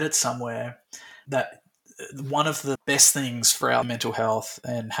 I read it somewhere that one of the best things for our mental health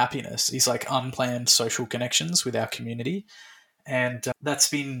and happiness is like unplanned social connections with our community. And that's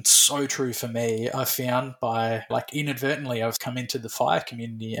been so true for me. I found by like inadvertently, I've come into the fire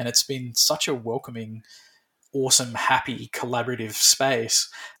community and it's been such a welcoming, awesome, happy, collaborative space.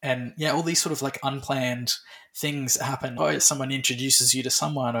 And yeah, all these sort of like unplanned things happen. Oh, someone introduces you to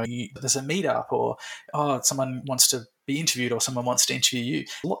someone, or there's a meetup, or someone wants to be interviewed, or someone wants to interview you.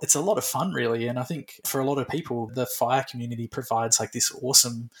 It's a lot of fun, really. And I think for a lot of people, the fire community provides like this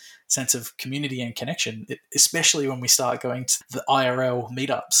awesome sense of community and connection, especially when we start going to the IRL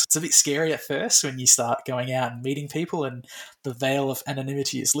meetups. It's a bit scary at first when you start going out and meeting people and the veil of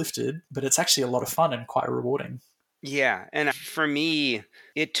anonymity is lifted, but it's actually a lot of fun and quite rewarding. Yeah. And for me,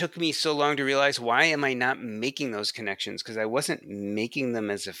 it took me so long to realize, why am I not making those connections? Because I wasn't making them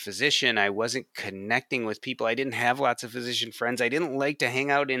as a physician. I wasn't connecting with people. I didn't have lots of physician friends. I didn't like to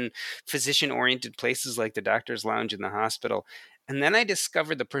hang out in physician-oriented places like the doctor's lounge in the hospital. And then I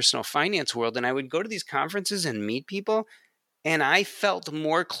discovered the personal finance world, and I would go to these conferences and meet people, and I felt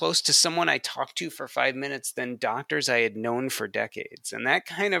more close to someone I talked to for 5 minutes than doctors I had known for decades. And that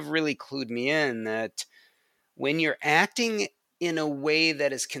kind of really clued me in that when you're acting in a way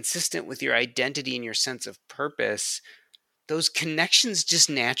that is consistent with your identity and your sense of purpose, those connections just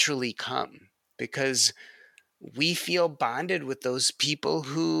naturally come because we feel bonded with those people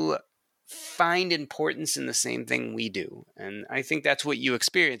who find importance in the same thing we do. And I think that's what you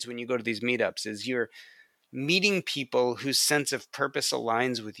experience when you go to these meetups, is you're meeting people whose sense of purpose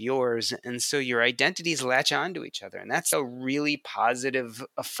aligns with yours. And so your identities latch onto each other. And that's a really positive,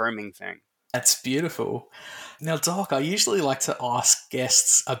 affirming thing. That's beautiful. Now, Doc, I usually like to ask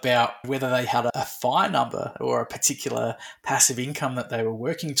guests about whether they had a FIRE number or a particular passive income that they were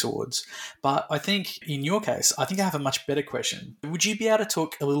working towards. But I think in your case, I think I have a much better question. Would you be able to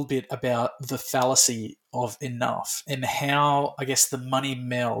talk a little bit about the fallacy of enough and how, I guess, the money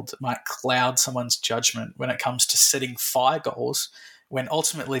meld might cloud someone's judgment when it comes to setting FIRE goals when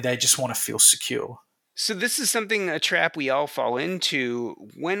ultimately they just want to feel secure? So this is a trap we all fall into.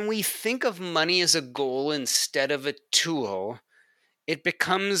 When we think of money as a goal instead of a tool, it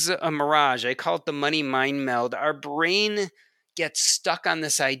becomes a mirage. I call it the money mind meld. Our brain gets stuck on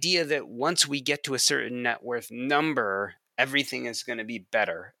this idea that once we get to a certain net worth number, everything is going to be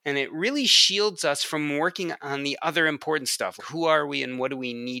better. And it really shields us from working on the other important stuff. Who are we and what do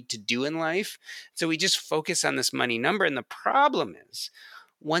we need to do in life? So we just focus on this money number. And the problem is,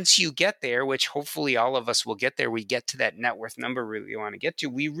 once you get there, which hopefully all of us will get there, we get to that net worth number we really want to get to,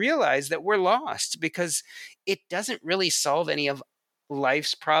 we realize that we're lost because it doesn't really solve any of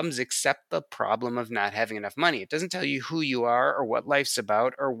life's problems except the problem of not having enough money. It doesn't tell you who you are or what life's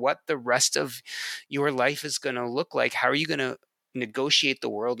about or what the rest of your life is going to look like. How are you going to negotiate the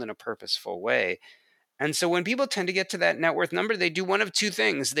world in a purposeful way? And so when people tend to get to that net worth number, they do one of two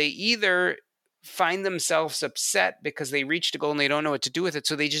things. They either find themselves upset because they reached a goal and they don't know what to do with it,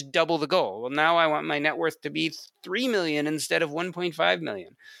 so they just double the goal. Well, now I want my net worth to be 3 million instead of 1.5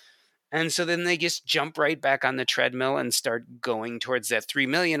 million. And so then they just jump right back on the treadmill and start going towards that 3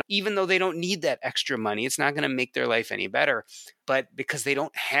 million, even though they don't need that extra money. It's not going to make their life any better. But because they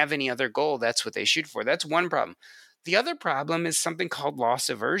don't have any other goal, that's what they shoot for. That's one problem. The other problem is something called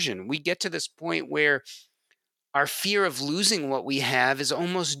loss aversion. We get to this point where our fear of losing what we have is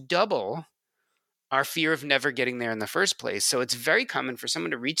almost double our fear of never getting there in the first place. So it's very common for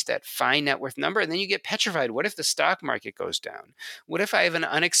someone to reach that fine net worth number and then you get petrified. What if the stock market goes down? What if I have an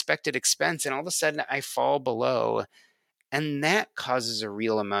unexpected expense and all of a sudden I fall below? And that causes a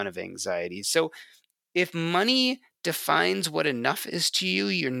real amount of anxiety. So if money defines what enough is to you,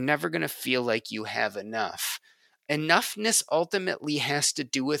 you're never going to feel like you have enough. Enoughness ultimately has to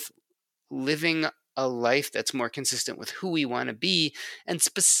do with living a life that's more consistent with who we want to be, and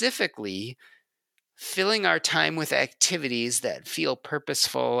specifically filling our time with activities that feel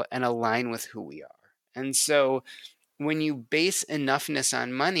purposeful and align with who we are. And so when you base enoughness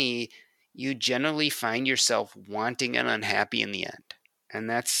on money, you generally find yourself wanting and unhappy in the end. And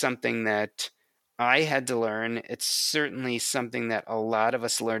that's something that I had to learn. It's certainly something that a lot of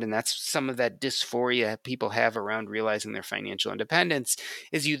us learned, and that's some of that dysphoria people have around realizing their financial independence,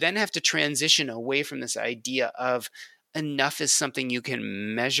 is you then have to transition away from this idea of enough is something you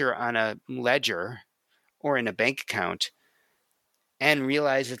can measure on a ledger or in a bank account, and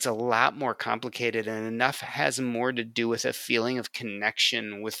realize it's a lot more complicated, and enough has more to do with a feeling of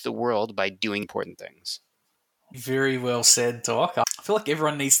connection with the world by doing important things. Very well said, Doc. I feel like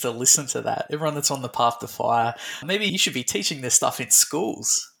everyone needs to listen to that. Everyone that's on the path to FIRE. Maybe you should be teaching this stuff in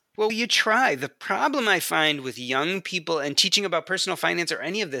schools. Well, you try. The problem I find with young people and teaching about personal finance or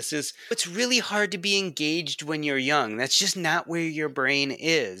any of this is it's really hard to be engaged when you're young. That's just not where your brain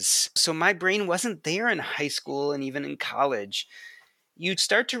is. So my brain wasn't there in high school and even in college. You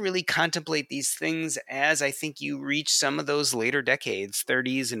start to really contemplate these things as I think you reach some of those later decades,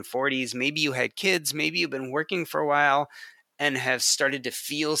 30s and 40s. Maybe you had kids, maybe you've been working for a while and have started to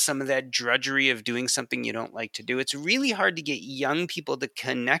feel some of that drudgery of doing something you don't like to do. It's really hard to get young people to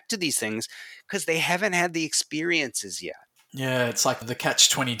connect to these things because they haven't had the experiences yet. Yeah, it's like the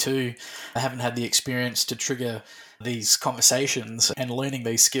catch-22. They haven't had the experience to trigger these conversations and learning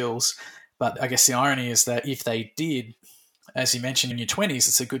these skills. But I guess the irony is that if they did, as you mentioned, in your 20s,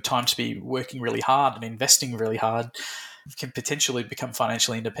 it's a good time to be working really hard and investing really hard. You can potentially become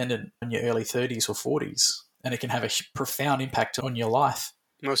financially independent in your early 30s or 40s, and it can have a profound impact on your life.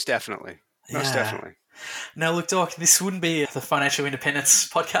 Most definitely. Most definitely. Now, look, Doc, this wouldn't be the Financial Independence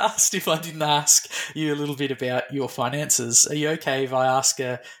podcast if I didn't ask you a little bit about your finances. Are you okay if I ask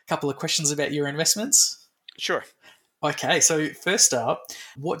a couple of questions about your investments? Sure. Okay, so first up,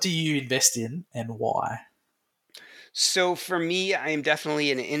 what do you invest in and why? So for me, I am definitely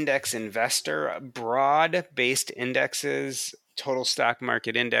an index investor, broad-based indexes, total stock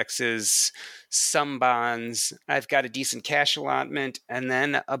market indexes, some bonds. I've got a decent cash allotment. And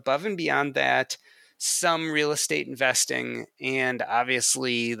then above and beyond that, some real estate investing and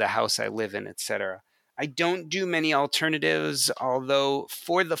obviously the house I live in, etc. I don't do many alternatives, although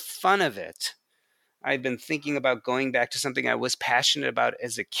for the fun of it, I've been thinking about going back to something I was passionate about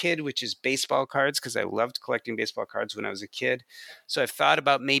as a kid, which is baseball cards, because I loved collecting baseball cards when I was a kid. So I've thought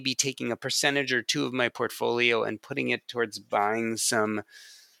about maybe taking a percentage or two of my portfolio and putting it towards buying some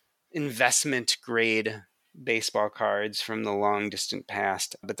investment grade baseball cards from the long distant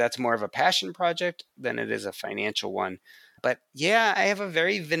past. But that's more of a passion project than it is a financial one. But yeah, I have a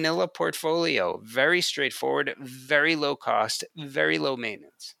very vanilla portfolio, very straightforward, very low cost, very low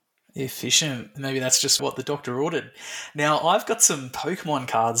maintenance. Efficient. Maybe that's just what the doctor ordered. Now, I've got some Pokemon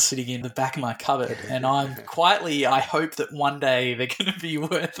cards sitting in the back of my cupboard, and I hope that one day they're going to be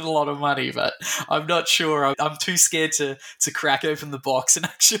worth a lot of money, but I'm not sure. I'm too scared to crack open the box and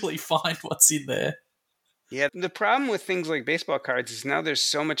actually find what's in there. Yeah, the problem with things like baseball cards is now there's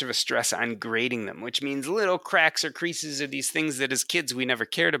so much of a stress on grading them, which means little cracks or creases or these things that as kids we never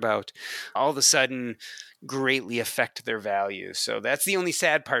cared about all of a sudden greatly affect their value. So that's the only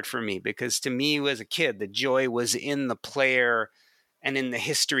sad part for me, because to me as a kid, the joy was in the player and in the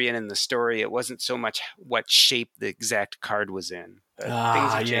history and in the story. It wasn't so much what shape the exact card was in. But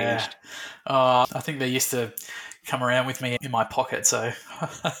things have changed. I think they used to come around with me in my pocket, so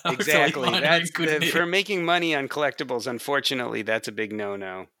exactly. That's for making money on collectibles. Unfortunately, that's a big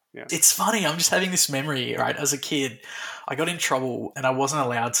no-no. Yeah. It's funny. I'm just having this memory, right? As a kid, I got in trouble and I wasn't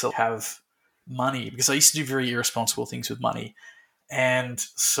allowed to have money because I used to do very irresponsible things with money. And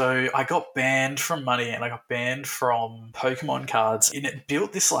so I got banned from money and I got banned from Pokemon cards. And it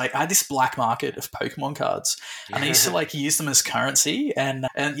built this, I had this black market of Pokemon cards. And I used to use them as currency. And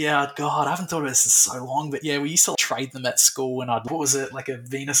yeah, God, I haven't thought of this in so long. But yeah, we used to trade them at school. And what was it, like a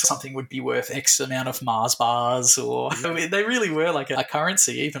Venus or something would be worth X amount of Mars bars. Or I mean, they really were like a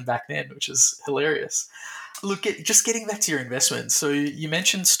currency even back then, which is hilarious. Look, just getting back to your investments. So you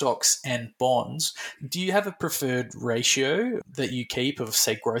mentioned stocks and bonds. Do you have a preferred ratio that you keep of,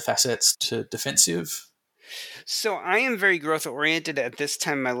 say, growth assets to defensive? So I am very growth oriented at this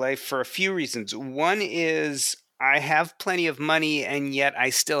time in my life for a few reasons. One is I have plenty of money and yet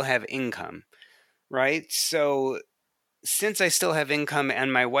I still have income, right? So since I still have income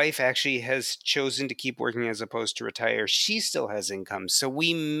and my wife actually has chosen to keep working as opposed to retire, she still has income. So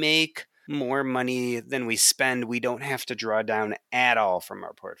we make more money than we spend. We don't have to draw down at all from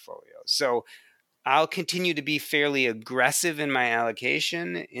our portfolio. So I'll continue to be fairly aggressive in my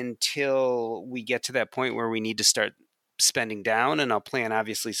allocation until we get to that point where we need to start spending down. And I'll plan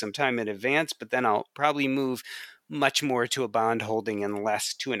obviously some time in advance, but then I'll probably move much more to a bond holding and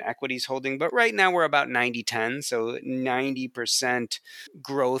less to an equities holding. But right now we're about 90-10. So 90%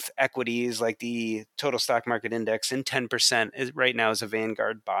 growth equities like the total stock market index and 10% right now is a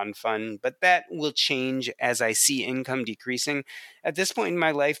Vanguard bond fund. But that will change as I see income decreasing. At this point in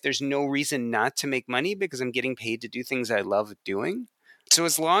my life, there's no reason not to make money because I'm getting paid to do things I love doing. So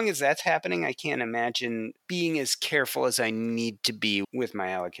as long as that's happening, I can't imagine being as careful as I need to be with my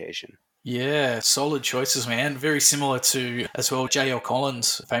allocation. Yeah, solid choices, man. Very similar to, as well, J.L.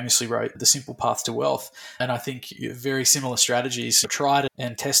 Collins famously wrote The Simple Path to Wealth. And I think very similar strategies. Tried it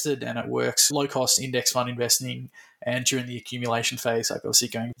and tested and it works. Low-cost index fund investing And during the accumulation phase, like obviously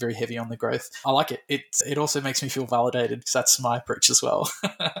going very heavy on the growth. I like it. It also makes me feel validated because that's my approach as well.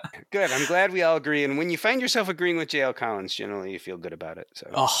 Good. I'm glad we all agree. And when you find yourself agreeing with J.L. Collins, generally you feel good about it. So.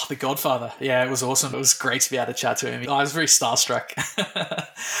 Oh, the Godfather. Yeah, it was awesome. It was great to be able to chat to him. I was very starstruck.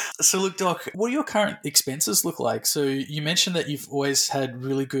 So look, Doc, what do your current expenses look like? So you mentioned that you've always had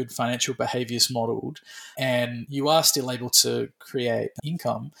really good financial behaviors modeled and you are still able to create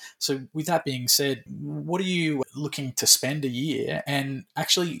income. So with that being said, what are you looking to spend a year? And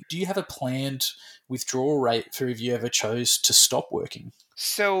actually, do you have a planned withdrawal rate for if you ever chose to stop working?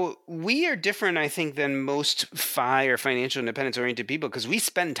 So we are different, I think, than most FI or financial independence oriented people because we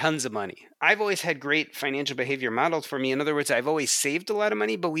spend tons of money. I've always had great financial behavior modeled for me. In other words, I've always saved a lot of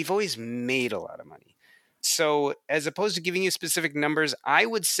money, but we've always made a lot of money. So as opposed to giving you specific numbers, I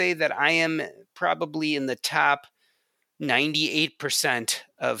would say that I am probably in the top 98%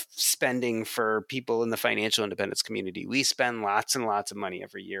 of spending for people in the financial independence community. We spend lots and lots of money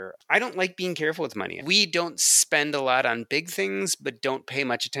every year. I don't like being careful with money. We don't spend a lot on big things, but don't pay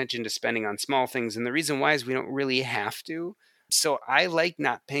much attention to spending on small things. And the reason why is we don't really have to. So I like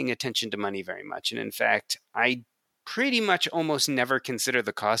not paying attention to money very much. And in fact, I pretty much almost never consider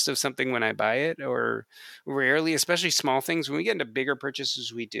the cost of something when I buy it, or rarely, especially small things. When we get into bigger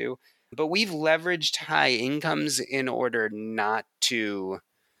purchases, we do. But we've leveraged high incomes in order not to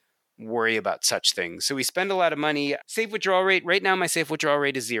worry about such things. So we spend a lot of money. Safe withdrawal rate, right now my safe withdrawal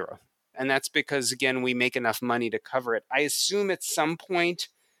rate is 0. And that's because, again, we make enough money to cover it. I assume at some point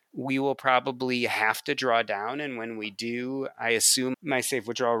we will probably have to draw down. And when we do, I assume my safe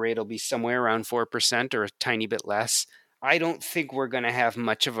withdrawal rate will be somewhere around 4% or a tiny bit less. I don't think we're going to have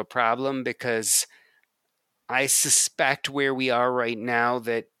much of a problem because I suspect where we are right now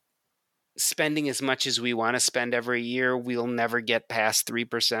that spending as much as we want to spend every year, we'll never get past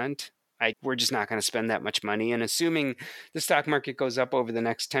 3%. We're just not going to spend that much money. And assuming the stock market goes up over the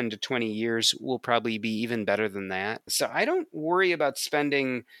next 10 to 20 years, we'll probably be even better than that. So I don't worry about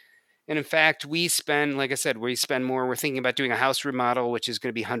spending. And in fact, we spend, like I said, we spend more. We're thinking about doing a house remodel, which is going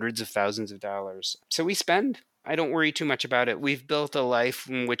to be hundreds of thousands of dollars. So we spend. I don't worry too much about it. We've built a life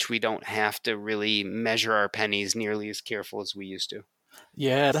in which we don't have to really measure our pennies nearly as careful as we used to.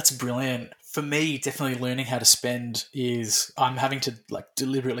 Yeah, that's brilliant. For me, definitely learning how to spend is I'm having to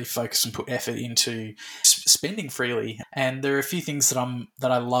deliberately focus and put effort into spending freely. And there are a few things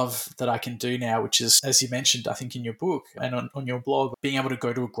that I love that I can do now, which is, as you mentioned, I think in your book and on your blog, being able to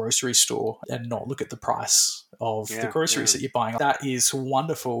go to a grocery store and not look at the price of the groceries that you're buying. That is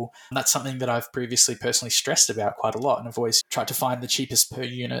wonderful. And that's something that I've previously personally stressed about quite a lot. And I've always tried to find the cheapest per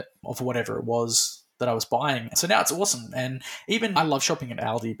unit of whatever it was that I was buying. So now it's awesome. And even I love shopping at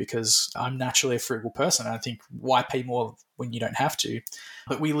Aldi because I'm naturally a frugal person. I think, why pay more when you don't have to?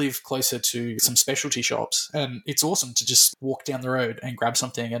 But we live closer to some specialty shops and it's awesome to just walk down the road and grab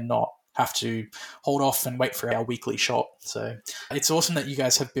something and not have to hold off and wait for our weekly shop. So it's awesome that you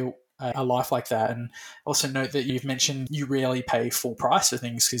guys have built a life like that. And also note that you've mentioned you rarely pay full price for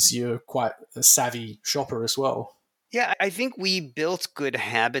things because you're quite a savvy shopper as well. Yeah, I think we built good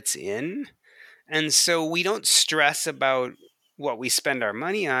habits in. And so we don't stress about what we spend our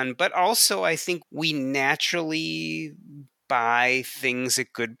money on, but also I think we naturally buy things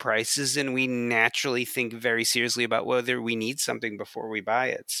at good prices and we naturally think very seriously about whether we need something before we buy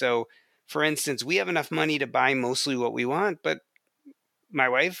it. So, for instance, we have enough money to buy mostly what we want, but my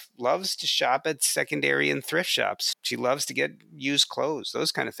wife loves to shop at secondary and thrift shops. She loves to get used clothes,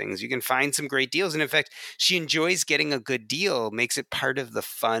 those kind of things. You can find some great deals. And in fact, she enjoys getting a good deal, makes it part of the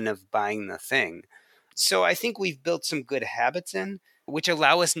fun of buying the thing. So I think we've built some good habits in, which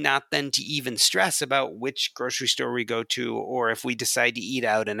allow us not then to even stress about which grocery store we go to, or if we decide to eat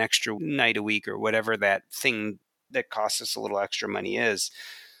out an extra night a week or whatever that thing that costs us a little extra money is.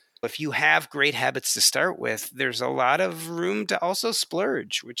 If you have great habits to start with, there's a lot of room to also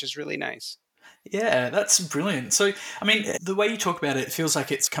splurge, which is really nice. Yeah, that's brilliant. So, I mean, the way you talk about it feels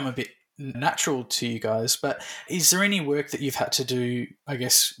like it's come a bit natural to you guys, but is there any work that you've had to do, I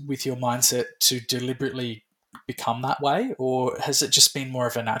guess, with your mindset to deliberately become that way, or has it just been more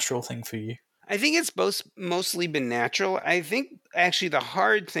of a natural thing for you? I think it's mostly been natural. I think actually the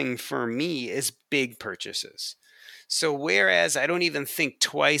hard thing for me is big purchases. So whereas I don't even think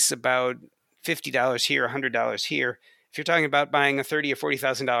twice about $50 here, $100 here, if you're talking about buying a $30,000 or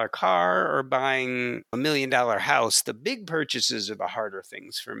 $40,000 car or buying $1 million house, the big purchases are the harder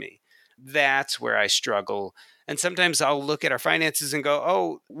things for me. That's where I struggle. And sometimes I'll look at our finances and go,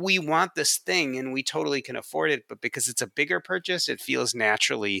 oh, we want this thing and we totally can afford it. But because it's a bigger purchase, it feels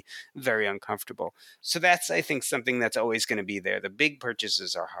naturally very uncomfortable. So that's, I think, something that's always going to be there. The big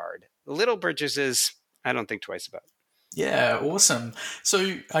purchases are hard. The little purchases, I don't think twice about it. Yeah, awesome.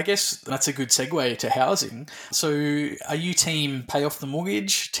 So I guess that's a good segue to housing. So are you team pay off the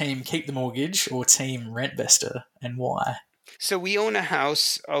mortgage, team keep the mortgage, or team Rentvester, and why? So we own a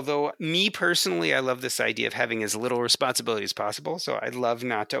house, although me personally, I love this idea of having as little responsibility as possible. So I'd love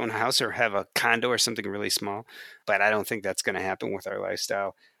not to own a house or have a condo or something really small, but I don't think that's going to happen with our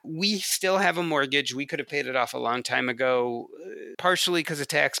lifestyle. We still have a mortgage. We could have paid it off a long time ago, partially because of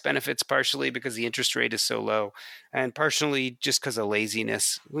tax benefits, partially because the interest rate is so low, and partially just because of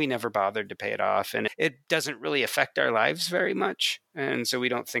laziness. We never bothered to pay it off, and it doesn't really affect our lives very much. And so we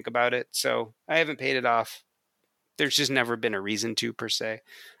don't think about it. So I haven't paid it off. There's just never been a reason to, per se.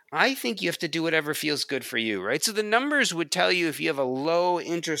 I think you have to do whatever feels good for you, right? So the numbers would tell you if you have a low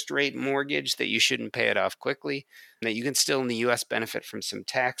interest rate mortgage that you shouldn't pay it off quickly, and that you can still in the US benefit from some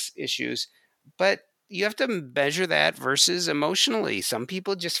tax issues. But you have to measure that versus emotionally. Some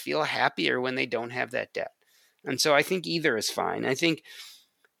people just feel happier when they don't have that debt. And so I think either is fine. I think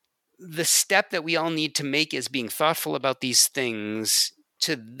the step that we all need to make is being thoughtful about these things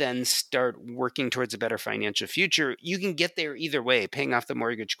to then start working towards a better financial future. You can get there either way, paying off the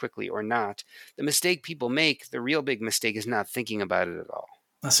mortgage quickly or not. The mistake people make, the real big mistake, is not thinking about it at all.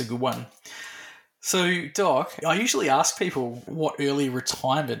 That's a good one. So, Doc, I usually ask people what early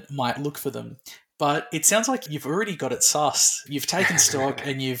retirement might look for them, but it sounds like you've already got it sussed. You've taken stock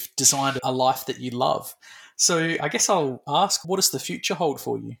and you've designed a life that you love. So I guess I'll ask, what does the future hold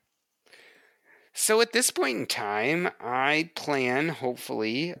for you? So at this point in time, I plan,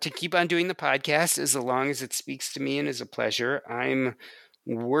 hopefully, to keep on doing the podcast as long as it speaks to me and is a pleasure. I'm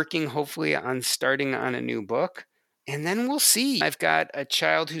working, hopefully, on starting on a new book. And then we'll see. I've got a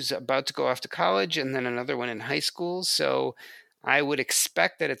child who's about to go off to college and then another one in high school. So I would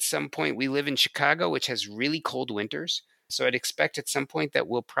expect that at some point, we live in Chicago, which has really cold winters. So I'd expect at some point that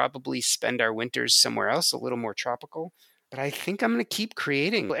we'll probably spend our winters somewhere else, a little more tropical. But I think I'm going to keep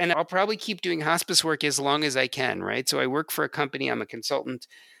creating, and I'll probably keep doing hospice work as long as I can, right? So I work for a company, I'm a consultant.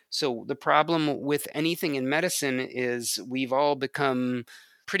 So the problem with anything in medicine is we've all become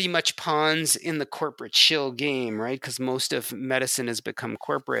pretty much pawns in the corporate shill game, right? Because most of medicine has become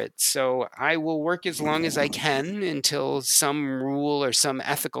corporate. So I will work as long as I can until some rule or some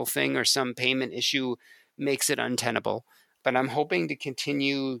ethical thing or some payment issue makes it untenable. But I'm hoping to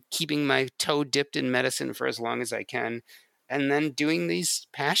continue keeping my toe dipped in medicine for as long as I can, and then doing these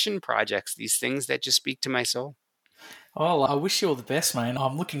passion projects, these things that just speak to my soul. Well, I wish you all the best, man.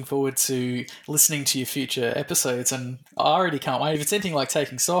 I'm looking forward to listening to your future episodes, and I already can't wait. If it's anything like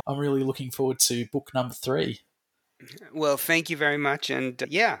taking stock, I'm really looking forward to book number 3. Well, thank you very much. And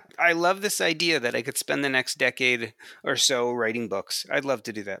yeah, I love this idea that I could spend the next decade or so writing books. I'd love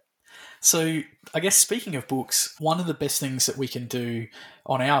to do that. So I guess speaking of books, one of the best things that we can do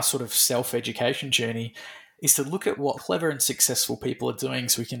on our sort of self-education journey is to look at what clever and successful people are doing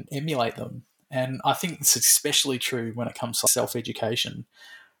so we can emulate them. And I think it's especially true when it comes to self-education.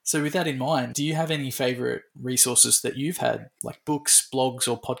 So with that in mind, do you have any favorite resources that you've had, like books, blogs,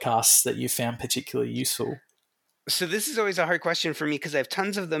 or podcasts that you found particularly useful? So this is always a hard question for me because I have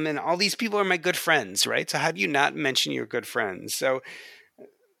tons of them and all these people are my good friends, right? So how do you not mention your good friends? So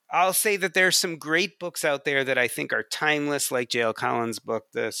I'll say that there's some great books out there that I think are timeless, like J.L. Collins' book,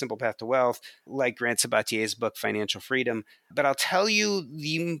 The Simple Path to Wealth, like Grant Sabatier's book, Financial Freedom. But I'll tell you,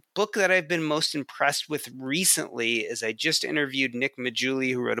 the book that I've been most impressed with recently is I just interviewed Nick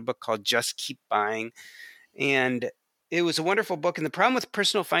Majuli, who wrote a book called Just Keep Buying. And it was a wonderful book. And the problem with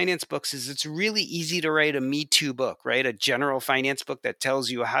personal finance books is it's really easy to write a Me Too book, right? A general finance book that tells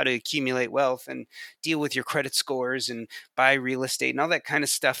you how to accumulate wealth and deal with your credit scores and buy real estate and all that kind of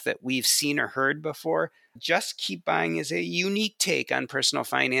stuff that we've seen or heard before. Just Keep Buying is a unique take on personal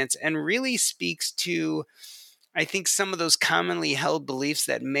finance and really speaks to, I think, some of those commonly held beliefs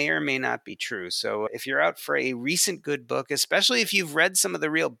that may or may not be true. So if you're out for a recent good book, especially if you've read some of the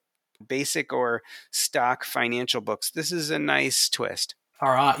real basic or stock financial books, this is a nice twist.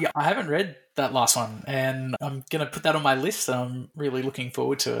 All right. Yeah, I haven't read that last one, and I'm going to put that on my list. And I'm really looking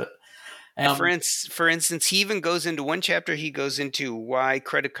forward to it. For instance, he even goes into one chapter, he goes into why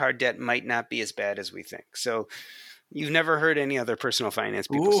credit card debt might not be as bad as we think. So you've never heard any other personal finance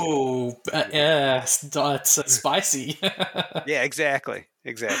people say. Yeah, it's spicy. Yeah, exactly.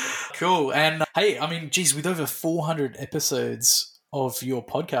 Cool. And hey, I mean, geez, with over 400 episodes of your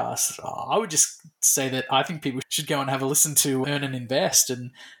podcast, I would just say that I think people should go and have a listen to Earn and Invest.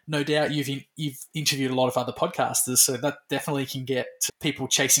 And no doubt you've interviewed a lot of other podcasters, so that definitely can get people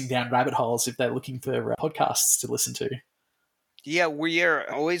chasing down rabbit holes if they're looking for podcasts to listen to. Yeah, we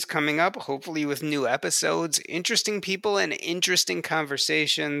are always coming up, hopefully with new episodes, interesting people and interesting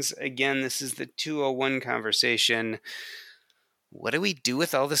conversations. Again, this is the 201 conversation. What do we do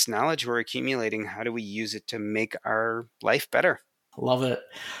with all this knowledge we're accumulating? How do we use it to make our life better? Love it.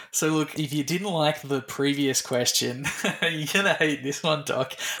 So look, if you didn't like the previous question, you're going to hate this one,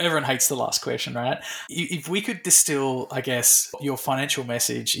 Doc. Everyone hates the last question, right? If we could distill, I guess, your financial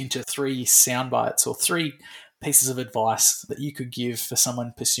message into 3 sound bites or 3 pieces of advice that you could give for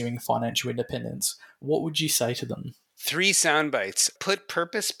someone pursuing financial independence, what would you say to them? 3 sound bites. Put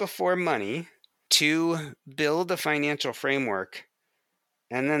purpose before money. 2, build a financial framework.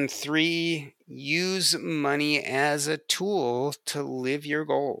 And then 3, use money as a tool to live your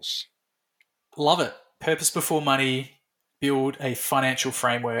goals. Love it. Purpose before money, build a financial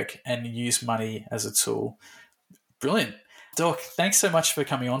framework, and use money as a tool. Brilliant. Doc, thanks so much for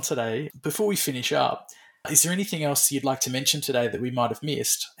coming on today. Before we finish up, is there anything else you'd like to mention today that we might have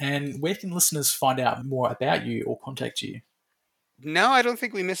missed? And where can listeners find out more about you or contact you? No, I don't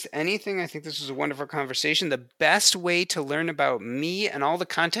think we missed anything. I think this was a wonderful conversation. The best way to learn about me and all the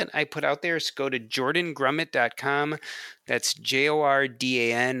content I put out there is to go to jordangrumet.com. That's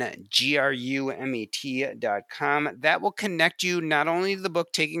JORDANGRUMET.com. That will connect you not only to the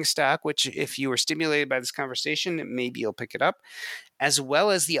book Taking Stock, which if you were stimulated by this conversation, maybe you'll pick it up, as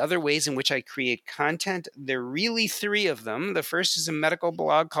well as the other ways in which I create content. There are really 3 of them. The first is a medical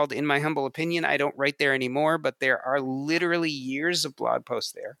blog called In My Humble Opinion. I don't write there anymore, but there are literally years of blog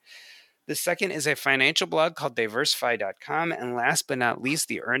posts there. The second is a financial blog called DiverseFI.com. And last but not least,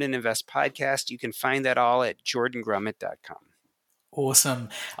 the Earn and Invest podcast. You can find that all at jordangrumet.com. Awesome.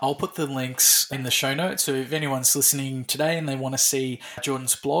 I'll put the links in the show notes. So if anyone's listening today and they want to see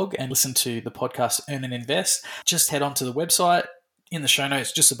Jordan's blog and listen to the podcast Earn and Invest, just head on to the website. In the show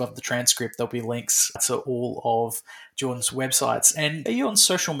notes, just above the transcript, there'll be links to all of Jordan's websites. And are you on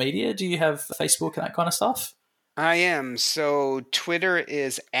social media? Do you have Facebook and that kind of stuff? I am. So Twitter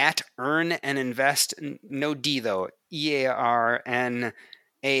is at Earn and Invest. No D though.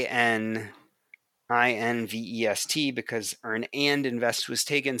 EARNANINVEST, because Earn and Invest was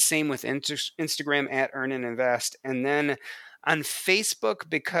taken. Same with Instagram at Earn and Invest. And then on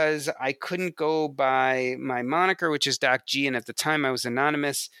Facebook, because I couldn't go by my moniker, which is Doc G, and at the time I was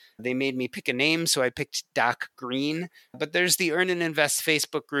anonymous, they made me pick a name, so I picked Doc Green. But there's the Earn and Invest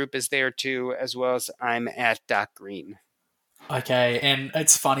Facebook group is there too, as well as I'm at Doc Green. Okay, and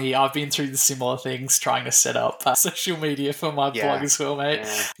it's funny, I've been through the similar things trying to set up social media for my blog as well, mate.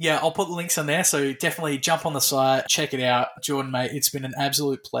 Yeah, I'll put the links on there, so definitely jump on the site, check it out. Jordan, mate, it's been an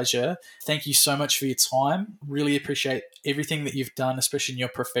absolute pleasure. Thank you so much for your time. Really appreciate everything that you've done, especially in your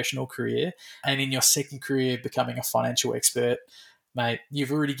professional career and in your second career becoming a financial expert. Mate,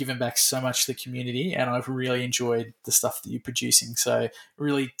 you've already given back so much to the community, and I've really enjoyed the stuff that you're producing. So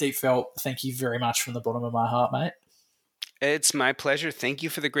really deep felt thank you very much from the bottom of my heart, mate. It's my pleasure. Thank you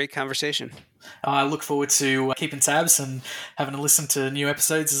for the great conversation. I look forward to keeping tabs and having to listen to new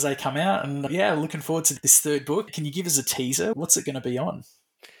episodes as they come out. And yeah, looking forward to this 3rd book. Can you give us a teaser? What's it going to be on?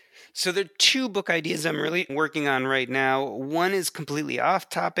 So there are 2 book ideas I'm really working on right now. One is completely off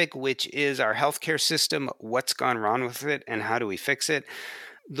topic, which is our healthcare system, what's gone wrong with it, and how do we fix it.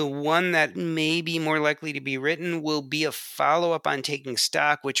 The one that may be more likely to be written will be a follow-up on Taking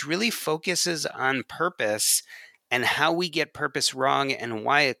Stock, which really focuses on purpose and how we get purpose wrong and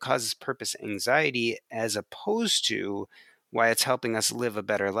why it causes purpose anxiety, as opposed to why it's helping us live a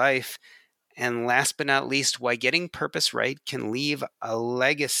better life. And last but not least, why getting purpose right can leave a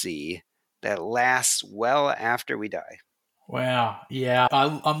legacy that lasts well after we die. Wow. Yeah,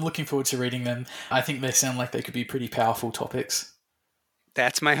 I'm looking forward to reading them. I think they sound like they could be pretty powerful topics.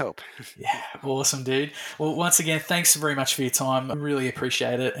 That's my hope. Yeah, awesome, dude. Well, once again, thanks very much for your time. I really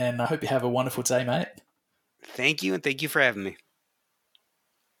appreciate it, and I hope you have a wonderful day, mate. Thank you, and thank you for having me.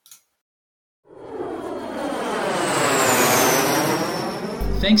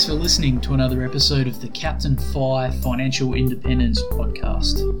 Thanks for listening to another episode of the Captain FI Financial Independence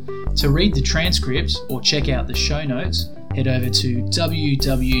Podcast. To read the transcripts or check out the show notes, head over to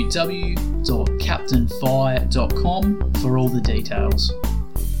www.captainfi.com for all the details.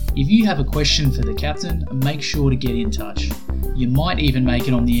 If you have a question for the captain, make sure to get in touch. You might even make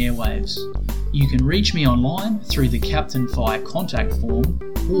it on the airwaves. You can reach me online through the Captain FI contact form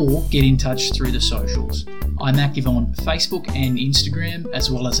or get in touch through the socials. I'm active on Facebook and Instagram, as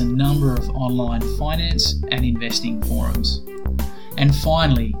well as a number of online finance and investing forums. And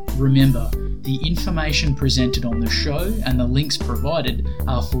finally, remember, The information presented on the show and the links provided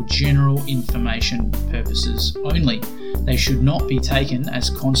are for general information purposes only. They should not be taken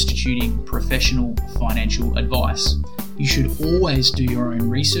as constituting professional financial advice. You should always do your own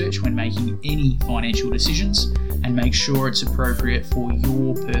research when making any financial decisions and make sure it's appropriate for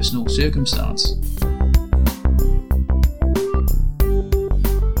your personal circumstance.